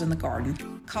flowers in the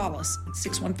garden. Call us at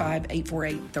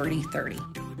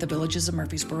 615-848-3030. The Villages of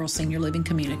Murfreesboro Senior Living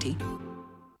Community.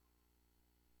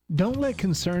 Don't let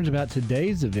concerns about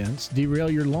today's events derail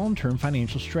your long-term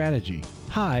financial strategy.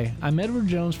 Hi, I'm Edward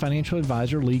Jones financial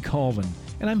advisor Lee Colvin,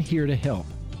 and I'm here to help.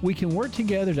 We can work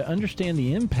together to understand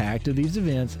the impact of these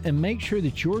events and make sure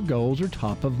that your goals are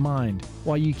top of mind.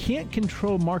 While you can't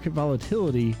control market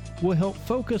volatility, we'll help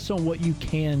focus on what you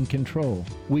can control.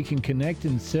 We can connect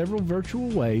in several virtual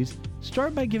ways.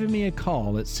 Start by giving me a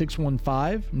call at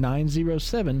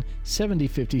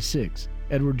 615-907-7056.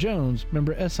 Edward Jones,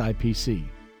 member SIPC.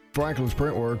 Franklin's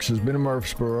Printworks has been in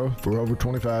Murfreesboro for over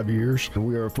 25 years.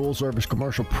 We are a full-service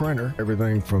commercial printer,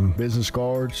 everything from business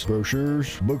cards,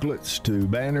 brochures, booklets, to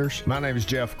banners. My name is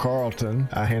Jeff Carlton.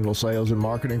 I handle sales and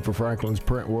marketing for Franklin's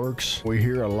Printworks. We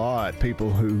hear a lot people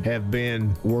who have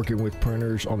been working with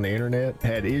printers on the internet,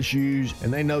 had issues,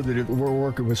 and they know that if we're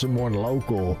working with someone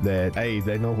local, that A,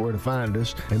 they know where to find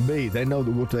us, and B, they know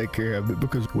that we'll take care of it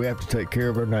because we have to take care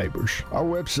of our neighbors. Our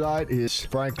website is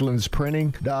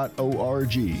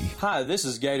franklinsprinting.org. Hi, this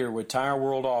is Gator with Tire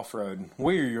World Off-Road.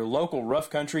 We are your local rough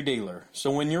country dealer.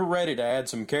 So when you're ready to add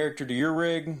some character to your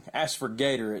rig, ask for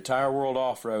Gator at Tire World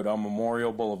Off-Road on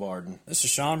Memorial Boulevard. This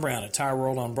is Sean Brown at Tire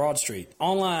World on Broad Street.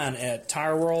 Online at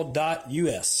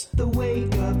tireworld.us. The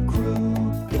Wake Up Crew,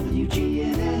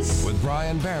 WGNS. Yes. With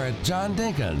Brian Barrett, John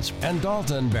Dinkins, and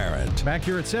Dalton Barrett. Back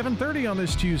here at 7:30 on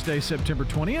this Tuesday, September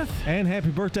 20th. And happy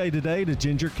birthday today to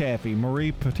Ginger Caffey,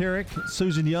 Marie Paterick,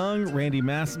 Susan Young, Randy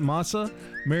Massa,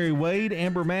 Mary Wade,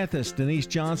 Amber Mathis, Denise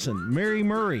Johnson, Mary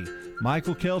Murray,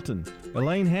 Michael Kelton,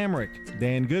 Elaine Hamrick,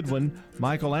 Dan Goodwin,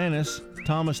 Michael Annis,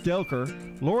 Thomas Delker,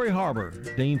 Lori Harbor,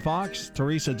 Dean Fox,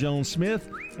 Teresa Jones-Smith,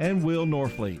 and Will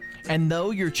Norfleet. And though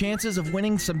your chances of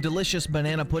winning some delicious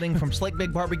banana pudding from Slick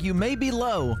Big Barbecue may be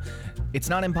low, it's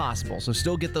not impossible. So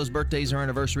still get those birthdays or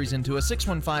anniversaries into us.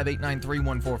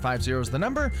 615-893-1450 is the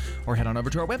number, or head on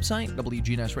over to our website,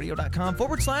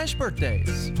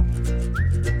 wgnsradio.com/birthdays.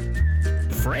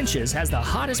 French's has the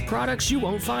hottest products you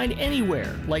won't find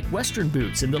anywhere, like Western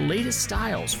boots in the latest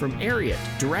styles from Ariat,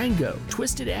 Durango,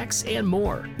 Twisted X, and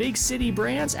more. Big city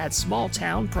brands at small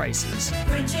town prices.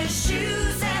 French's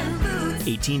Shoes and Boots.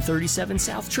 1837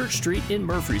 South Church Street in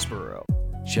Murfreesboro.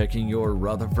 Checking your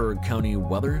Rutherford County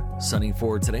weather. Sunny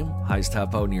for today. Highs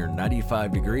top out near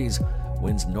 95 degrees.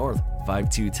 Winds north 5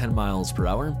 to 10 miles per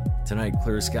hour. Tonight,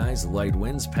 clear skies, light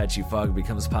winds. Patchy fog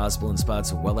becomes possible in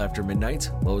spots well after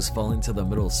midnight. Lows falling to the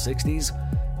middle 60s.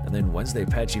 And then Wednesday,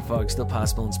 patchy fog still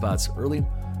possible in spots early.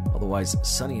 Otherwise,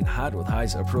 sunny and hot with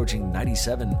highs approaching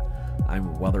 97.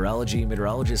 I'm weatherology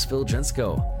meteorologist Phil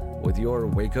Jensko with your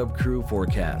Wake Up Crew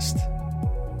forecast.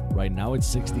 Right now, it's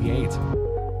 68.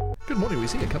 Good morning. We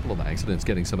see a couple of accidents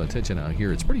getting some attention out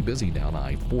here. It's pretty busy down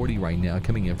I-40 right now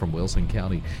coming in from Wilson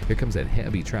County. Here comes that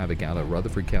heavy traffic out of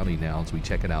Rutherford County now as we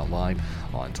check it out live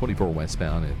on 24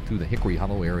 westbound and through the Hickory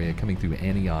Hollow area coming through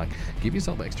Antioch. Give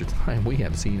yourself extra time. We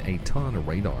have seen a ton of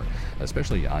radar,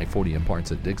 especially I-40 in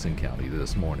parts of Dixon County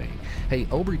this morning. Hey,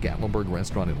 Ober-Gatlinburg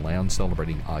Restaurant and Lounge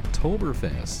celebrating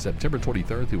Oktoberfest September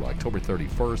 23rd through October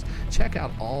 31st. Check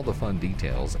out all the fun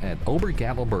details at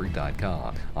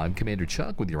obergatlinburg.com. I'm Commander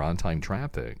Chuck with your on-time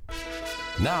traffic.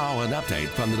 Now an update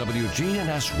from the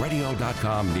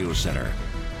WGNSradio.com News Center.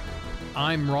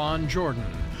 I'm Ron Jordan.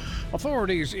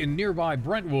 Authorities in nearby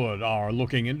Brentwood are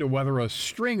looking into whether a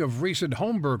string of recent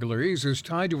home burglaries is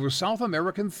tied to a South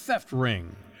American theft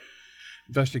ring.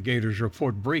 Investigators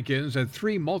report break-ins at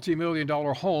 3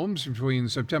 multi-million-dollar homes between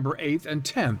September 8th and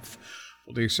 10th.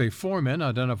 Police say 4 men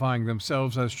identifying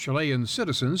themselves as Chilean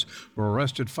citizens were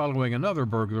arrested following another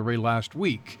burglary last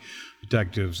week.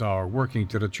 Detectives are working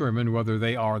to determine whether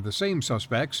they are the same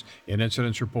suspects in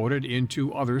incidents reported in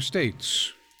 2 other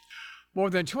states. More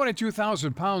than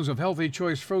 22,000 pounds of Healthy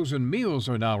Choice frozen meals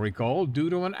are now recalled due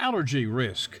to an allergy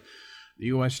risk. The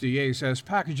USDA says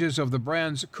packages of the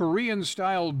brand's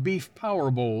Korean-style beef power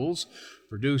bowls,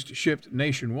 shipped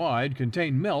nationwide,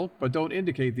 contain milk but don't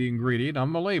indicate the ingredient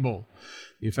on the label.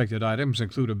 The affected items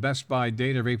include a Best By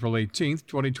date of April 18,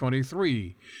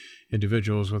 2023.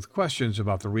 Individuals with questions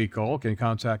about the recall can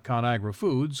contact ConAgra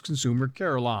Foods Consumer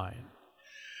Care Line.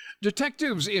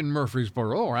 Detectives in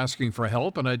Murfreesboro are asking for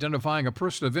help in identifying a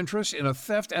person of interest in a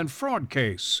theft and fraud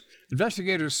case.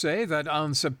 Investigators say that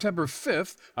on September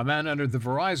 5th, a man entered the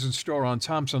Verizon store on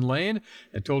Thompson Lane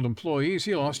and told employees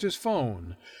he lost his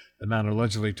phone. The man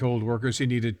allegedly told workers he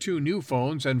needed 2 new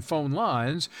phones and phone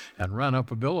lines and ran up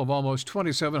a bill of almost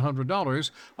 $2,700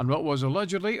 on what was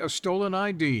allegedly a stolen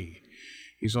ID.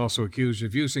 He's also accused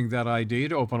of using that ID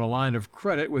to open a line of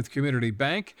credit with Community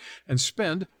Bank and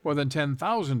spend more than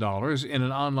 $10,000 in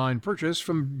an online purchase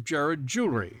from Jared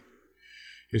Jewelry.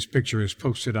 His picture is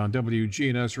posted on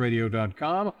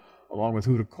WGNSradio.com, along with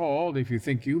who to call if you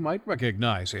think you might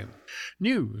recognize him.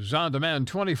 News on demand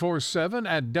 24/7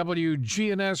 at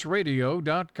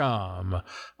WGNSradio.com.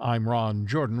 I'm Ron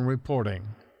Jordan reporting.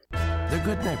 The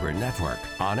Good Neighbor Network,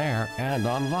 on air and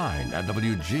online at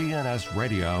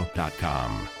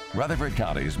WGNSradio.com. Rutherford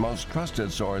County's most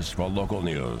trusted source for local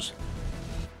news.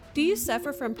 Do you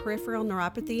suffer from peripheral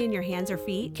neuropathy in your hands or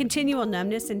feet, continual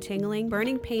numbness and tingling,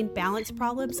 burning pain, balance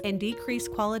problems, and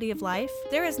decreased quality of life?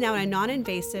 There is now a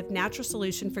non-invasive, natural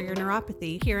solution for your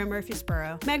neuropathy here in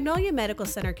Murfreesboro. Magnolia Medical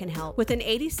Center can help with an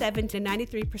 87 to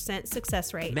 93%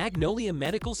 success rate. Magnolia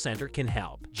Medical Center can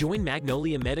help. Join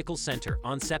Magnolia Medical Center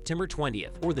on September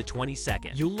 20th or the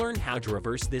 22nd. You'll learn how to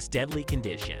reverse this deadly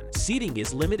condition. Seating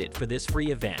is limited for this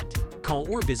free event. Call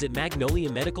or visit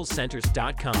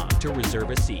magnoliamedicalcenters.com to reserve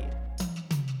a seat.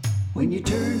 When you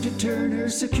turn to Turner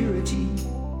Security,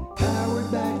 powered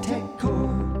by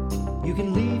TechCore, you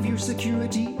can leave your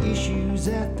security issues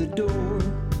at the door.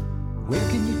 Where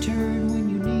can you turn when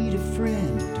you need a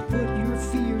friend to put your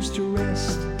fears to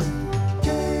rest?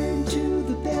 Turn to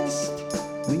the best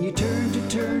when you turn to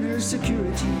Turner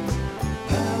Security,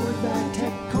 powered by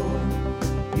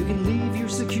TechCore. You can leave your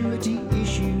security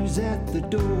issues at the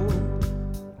door.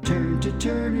 Turn to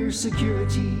Turner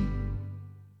Security.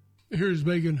 Here's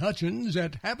Megan Hutchins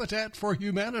at Habitat for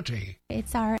Humanity.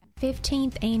 It's our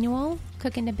 15th annual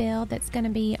Cooking to Build that's going to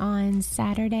be on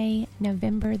Saturday,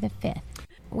 November the 5th.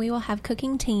 We will have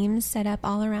cooking teams set up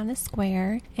all around the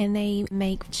square, and they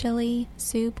make chili,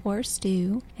 soup, or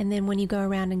stew. And then when you go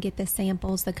around and get the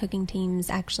samples, the cooking teams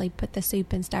actually put the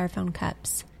soup in styrofoam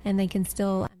cups, and they can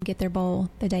still get their bowl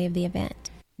the day of the event.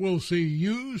 We'll see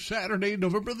you Saturday,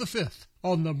 November the 5th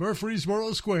on the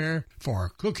Murfreesboro Square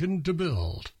for Cooking to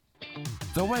Build.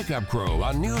 The Wake Up Crew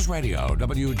on News Radio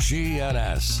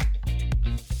WGNS.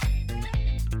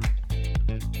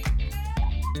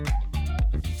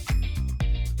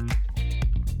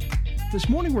 This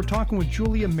morning we're talking with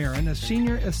Julia Marin, a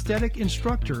senior aesthetic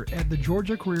instructor at the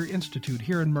Georgia Career Institute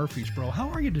here in Murfreesboro. How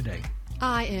are you today?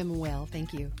 I am well,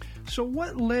 thank you. So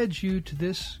what led you to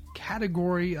this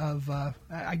category of,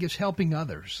 helping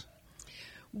others?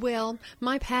 Well,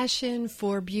 my passion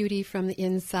for beauty from the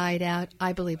inside out,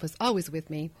 I believe, was always with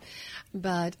me,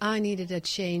 but I needed a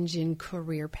change in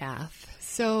career path.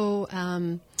 So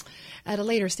at a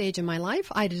later stage in my life,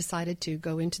 I decided to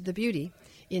go into the beauty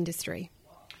industry.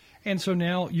 And so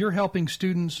now you're helping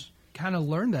students kind of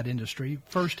learn that industry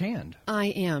firsthand. I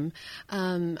am.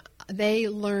 They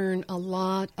learn a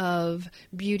lot of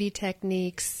beauty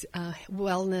techniques,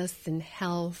 wellness and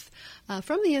health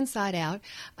from the inside out.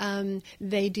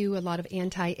 They do a lot of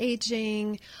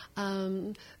anti-aging,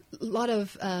 a lot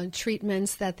of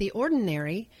treatments that the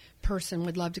ordinary person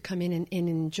would love to come in and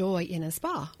enjoy in a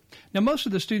spa. Now, most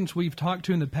of the students we've talked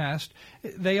to in the past,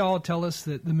 they all tell us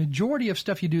that the majority of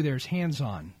stuff you do there is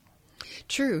hands-on.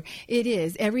 True, it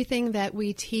is. Everything that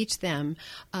we teach them,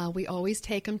 we always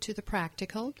take them to the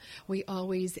practical. We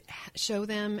always show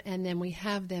them, and then we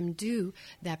have them do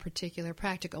that particular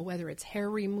practical, whether it's hair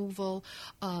removal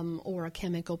or a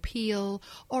chemical peel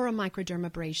or a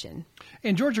microdermabrasion.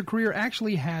 And Georgia Career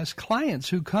actually has clients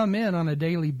who come in on a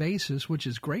daily basis, which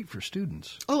is great for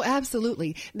students. Oh,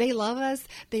 absolutely. They love us.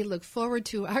 They look forward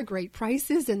to our great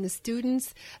prices, and the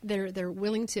students, they're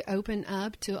willing to open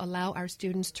up to allow our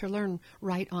students to learn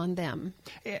right on them.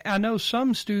 I know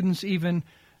some students even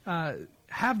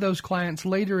have those clients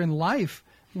later in life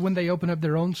when they open up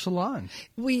their own salon.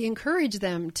 We encourage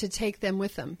them to take them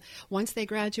with them. Once they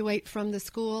graduate from the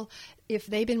school, if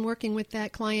they've been working with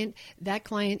that client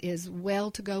is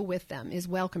welcome to go with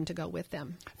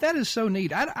them. That is so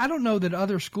neat. I don't know that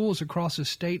other schools across the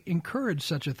state encourage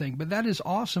such a thing, but that is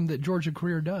awesome that Georgia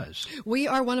Career does. We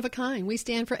are one of a kind. We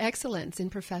stand for excellence in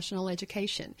professional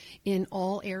education in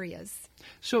all areas.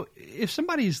 So if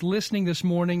somebody's listening this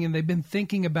morning and they've been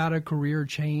thinking about a career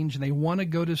change and they want to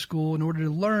go to school in order to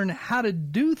learn how to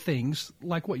do things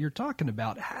like what you're talking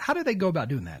about, how do they go about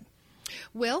doing that?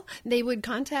 Well, they would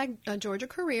contact Georgia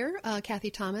Career. Kathy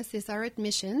Thomas is our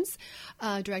admissions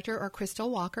director, or Crystal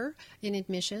Walker in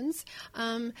admissions.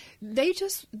 They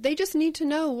just need to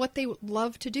know what they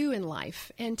love to do in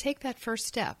life and take that first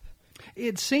step.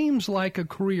 It seems like a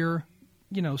career,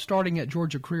 starting at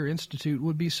Georgia Career Institute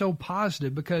would be so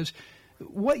positive, because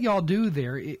what y'all do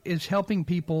there is helping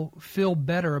people feel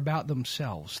better about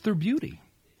themselves through beauty.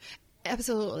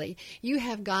 Absolutely. You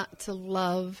have got to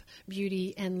love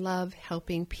beauty and love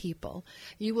helping people.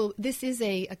 This is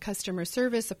a customer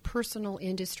service, a personal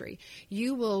industry.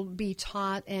 You will be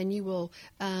taught, and you will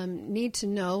need to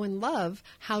know and love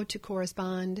how to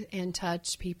correspond and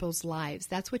touch people's lives.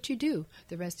 That's what you do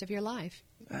the rest of your life.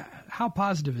 How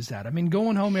positive is that? I mean,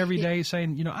 going home every day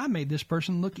saying, I made this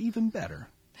person look even better.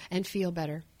 And feel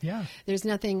better. Yeah. There's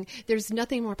nothing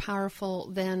more powerful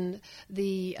than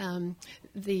the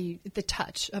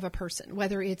touch of a person,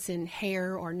 whether it's in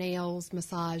hair or nails,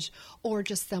 massage, or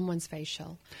just someone's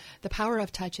facial. The power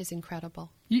of touch is incredible.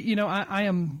 I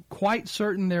am quite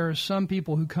certain there are some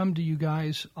people who come to you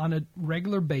guys on a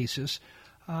regular basis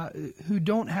who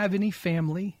don't have any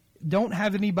family, don't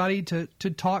have anybody to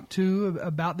talk to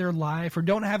about their life, or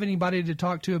don't have anybody to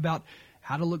talk to about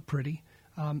how to look pretty.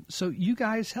 So you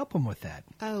guys help them with that.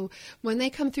 Oh, when they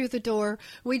come through the door,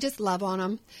 we just love on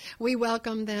them. We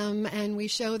welcome them, and we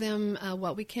show them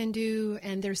what we can do,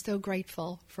 and they're so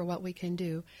grateful for what we can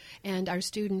do. And our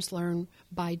students learn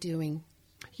by doing.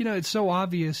 It's so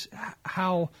obvious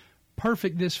how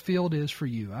perfect this field is for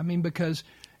you. I mean, because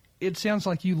it sounds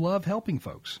like you love helping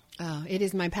folks. Oh, it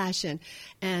is my passion,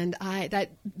 and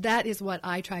that is what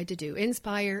I try to do: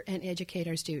 inspire and educate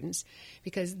our students,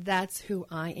 because that's who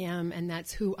I am, and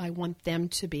that's who I want them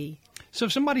to be. So,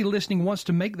 if somebody listening wants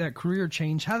to make that career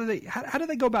change, how do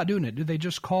they go about doing it? Do they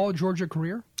just call Georgia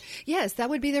Career? Yes, that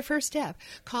would be their first step.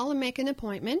 Call and make an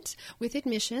appointment with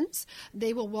admissions.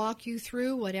 They will walk you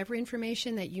through whatever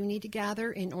information that you need to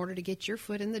gather in order to get your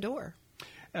foot in the door.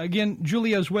 Again,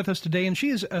 Julia is with us today, and she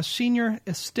is a senior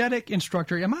aesthetic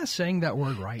instructor. Am I saying that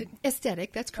word right?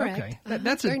 Aesthetic, that's correct. Okay.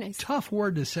 That's a nice. tough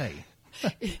word to say.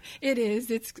 It is.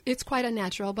 It's quite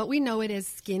unnatural, but we know it as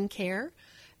skincare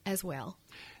as well.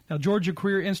 Now, Georgia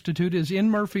Career Institute is in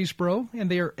Murfreesboro,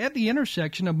 and they are at the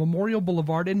intersection of Memorial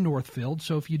Boulevard and Northfield.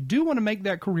 So if you do want to make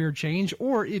that career change,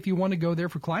 or if you want to go there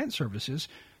for client services,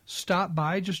 stop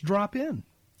by, just drop in.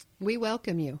 We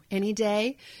welcome you any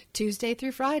day, Tuesday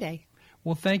through Friday.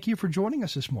 Well, thank you for joining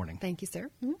us this morning. Thank you, sir.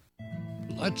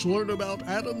 Let's learn about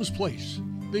Adams Place,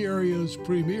 the area's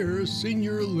premier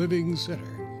senior living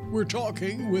center. We're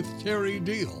talking with Terry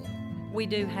Deal. We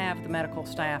do have the medical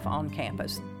staff on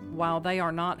campus. While they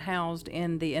are not housed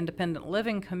in the independent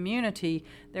living community,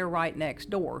 they're right next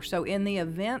door. So in the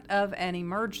event of an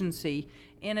emergency,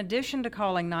 in addition to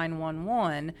calling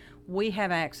 911, we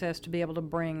have access to be able to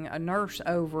bring a nurse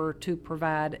over to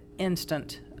provide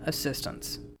instant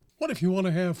assistance. What if you want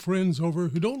to have friends over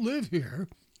who don't live here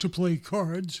to play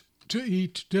cards, to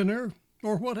eat dinner,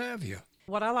 or what have you?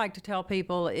 What I like to tell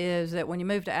people is that when you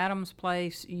move to Adams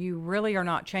Place, you really are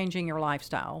not changing your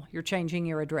lifestyle. You're changing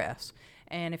your address.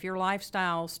 And if your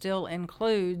lifestyle still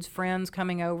includes friends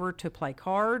coming over to play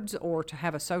cards or to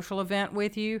have a social event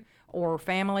with you, or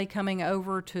family coming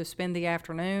over to spend the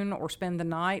afternoon or spend the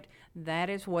night, that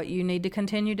is what you need to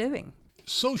continue doing.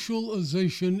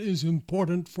 Socialization is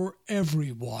important for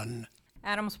everyone.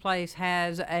 Adams Place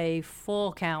has a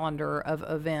full calendar of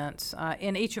events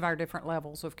in each of our different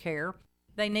levels of care.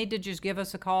 They need to just give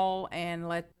us a call and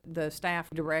let the staff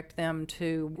direct them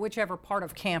to whichever part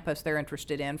of campus they're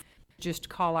interested in. Just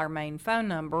call our main phone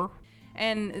number,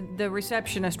 and the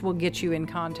receptionist will get you in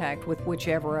contact with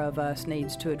whichever of us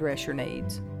needs to address your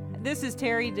needs. This is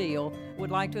Terry Deal.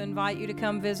 Would like to invite you to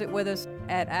come visit with us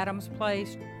at Adams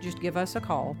Place. Just give us a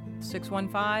call,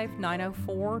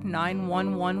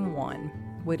 615-904-9111.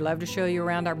 We'd love to show you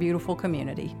around our beautiful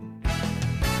community.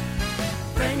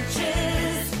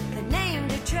 French's, the name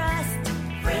to trust.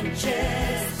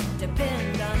 French's,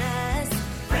 depend on us.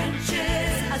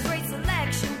 French's, a great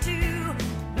selection too.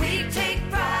 We take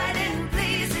pride in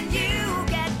pleasing you.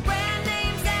 Get brand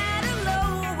names at a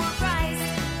lower price.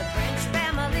 The French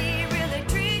family really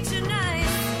treats you nice.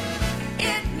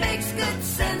 It makes good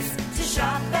sense to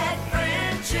shop at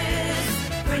French's.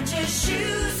 French's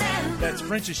Shoes and Boots. That's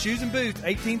French's Shoes and Boots,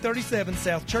 1837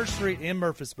 South Church Street in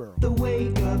Murfreesboro. The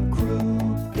Wake Up Crew,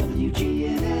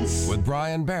 WGNS. With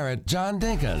Brian Barrett, John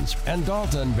Dinkins, and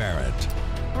Dalton Barrett.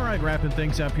 All right, wrapping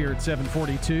things up here at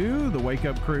 7:42, the Wake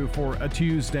Up Crew for a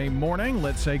Tuesday morning.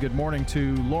 Let's say good morning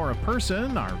to Laura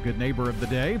Person, our good neighbor of the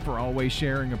day, for always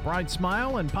sharing a bright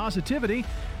smile and positivity.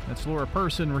 That's Laura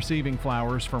Person receiving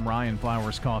flowers from Ryan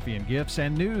Flowers Coffee and Gifts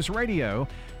and News Radio,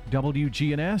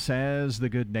 WGNS, as the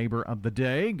good neighbor of the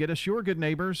day. Get us your good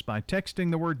neighbors by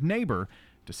texting the word neighbor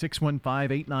to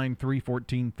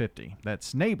 615-893-1450.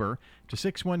 That's neighbor to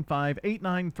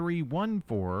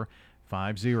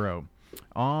 615-893-1450.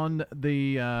 On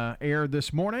the air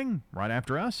this morning, right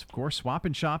after us, of course, Swap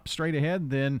and Shop straight ahead.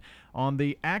 Then on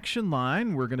the action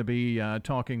line, we're going to be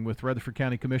talking with Rutherford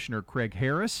County Commissioner Craig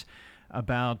Harris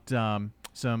about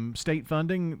some state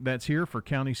funding that's here for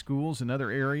county schools and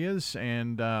other areas,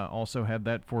 and also have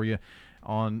that for you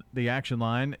on the action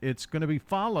line. It's going to be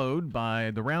followed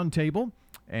by the round table,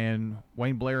 and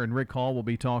Wayne Blair and Rick Hall will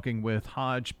be talking with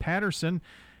Hodge Patterson,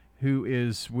 who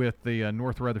is with the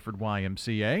North Rutherford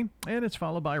YMCA, and it's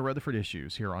followed by Rutherford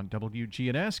Issues here on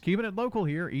WGNS, keeping it local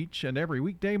here each and every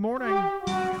weekday morning.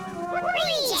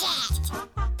 Reject!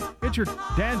 It's your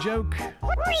dad joke.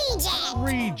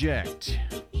 Reject!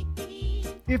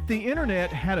 If the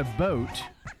internet had a boat,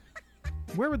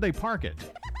 where would they park it?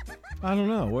 I don't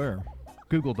know. Where?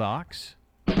 Google Docs.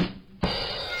 Reject!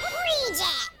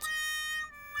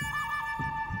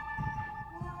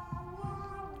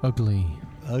 Ugly.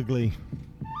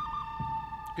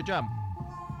 Good job.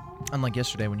 Unlike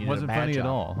yesterday when you wasn't did a bad funny job. at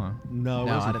all, huh? No, it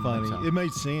No, I wasn't didn't funny. think so. It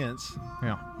made sense.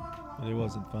 Yeah. But it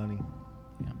wasn't funny.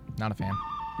 Yeah, not a fan.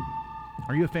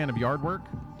 Are you a fan of yard work?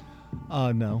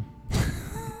 No.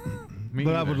 Me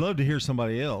But I neither. would love to hear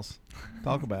somebody else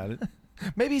talk about it.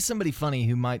 Maybe somebody funny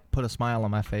who might put a smile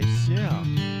on my face. Yeah.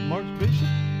 Mark Bishop.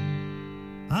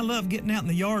 I love getting out in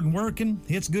the yard and working.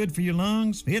 It's good for your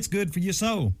lungs. It's good for your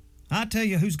soul. I tell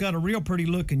you who's got a real pretty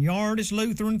looking yard is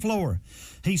Luther and Flora.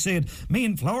 He said, me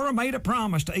and Flora made a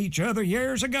promise to each other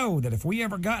years ago that if we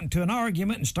ever got into an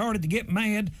argument and started to get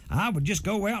mad, I would just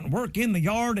go out and work in the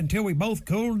yard until we both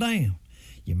cooled down.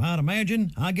 You might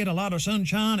imagine I get a lot of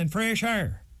sunshine and fresh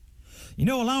air. You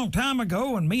know, a long time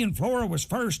ago when me and Flora was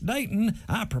first dating,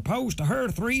 I proposed to her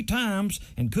 3 times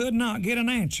and could not get an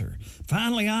answer.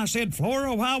 Finally, I said,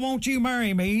 Flora, why won't you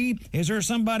marry me? Is there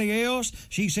somebody else?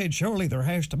 She said, surely there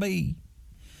has to be.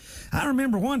 I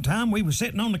remember one time we was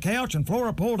sitting on the couch and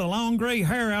Flora pulled a long gray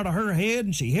hair out of her head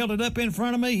and she held it up in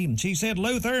front of me and she said,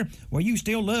 Luther, will you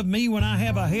still love me when I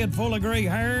have a head full of gray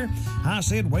hair? I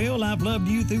said, well, I've loved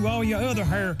you through all your other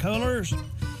hair colors.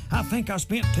 I think I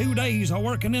spent 2 days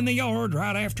working in the yard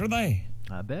right after that.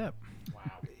 I bet.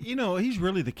 Wow. You know, he's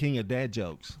really the king of dad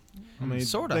jokes. I mean,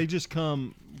 sort of. They just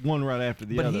come one right after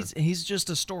the other. But he's just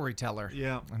a storyteller.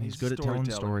 Yeah. And he's good at telling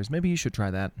stories. Maybe you should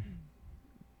try that.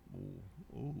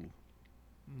 Ooh.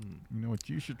 You know what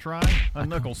you should try? A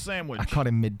knuckle sandwich. I caught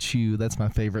him mid-chew. That's my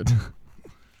favorite.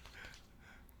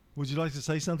 Would you like to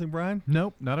say something, Brian?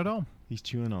 Nope, not at all. He's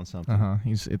chewing on something. Uh-huh.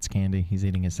 It's candy. He's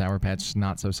eating his Sour Patch,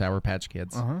 not so Sour Patch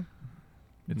Kids. Uh-huh.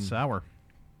 It's sour.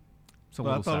 It's a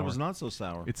Well, I little thought sour. it was not so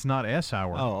sour. It's not as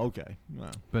sour. Oh, okay.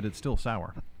 Wow. But it's still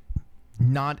sour.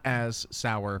 Not as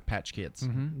Sour Patch Kids.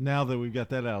 Now that we've got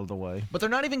that out of the way. But they're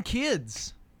not even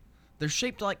kids. They're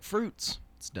shaped like fruits.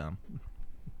 It's dumb.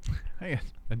 Hey,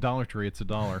 at Dollar Tree, it's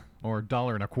 $1 or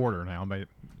 $1.25 now.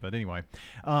 But anyway,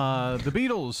 the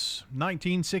Beatles'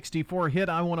 1964 hit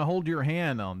 "I Want to Hold Your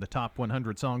Hand" on the top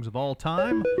 100 songs of all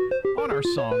time. On our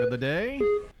song of the day.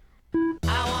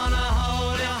 I wanna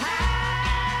hold your hand.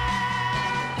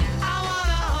 I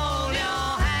wanna hold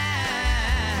your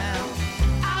hand.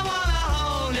 I wanna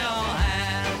hold your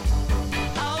hand.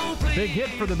 Oh, please. Big hit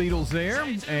for the Beatles there,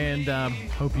 and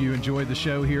hope you enjoyed the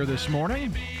show here this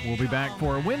morning. We'll be back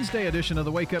for a Wednesday edition of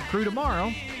the Wake Up Crew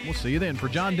tomorrow. We'll see you then. For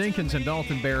John Dinkins and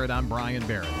Dalton Barrett, I'm Brian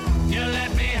Barrett. You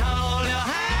let me hold your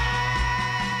hand.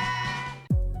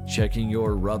 Checking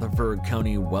your Rutherford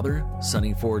County weather.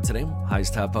 Sunny for today.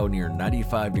 Highs top out near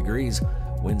 95 degrees.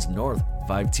 Winds north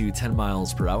 5 to 10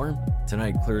 miles per hour.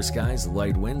 Tonight, clear skies,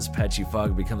 light winds. Patchy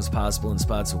fog becomes possible in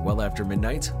spots well after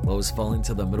midnight. Lows falling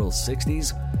to the middle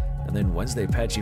 60s. And then Wednesday, patchy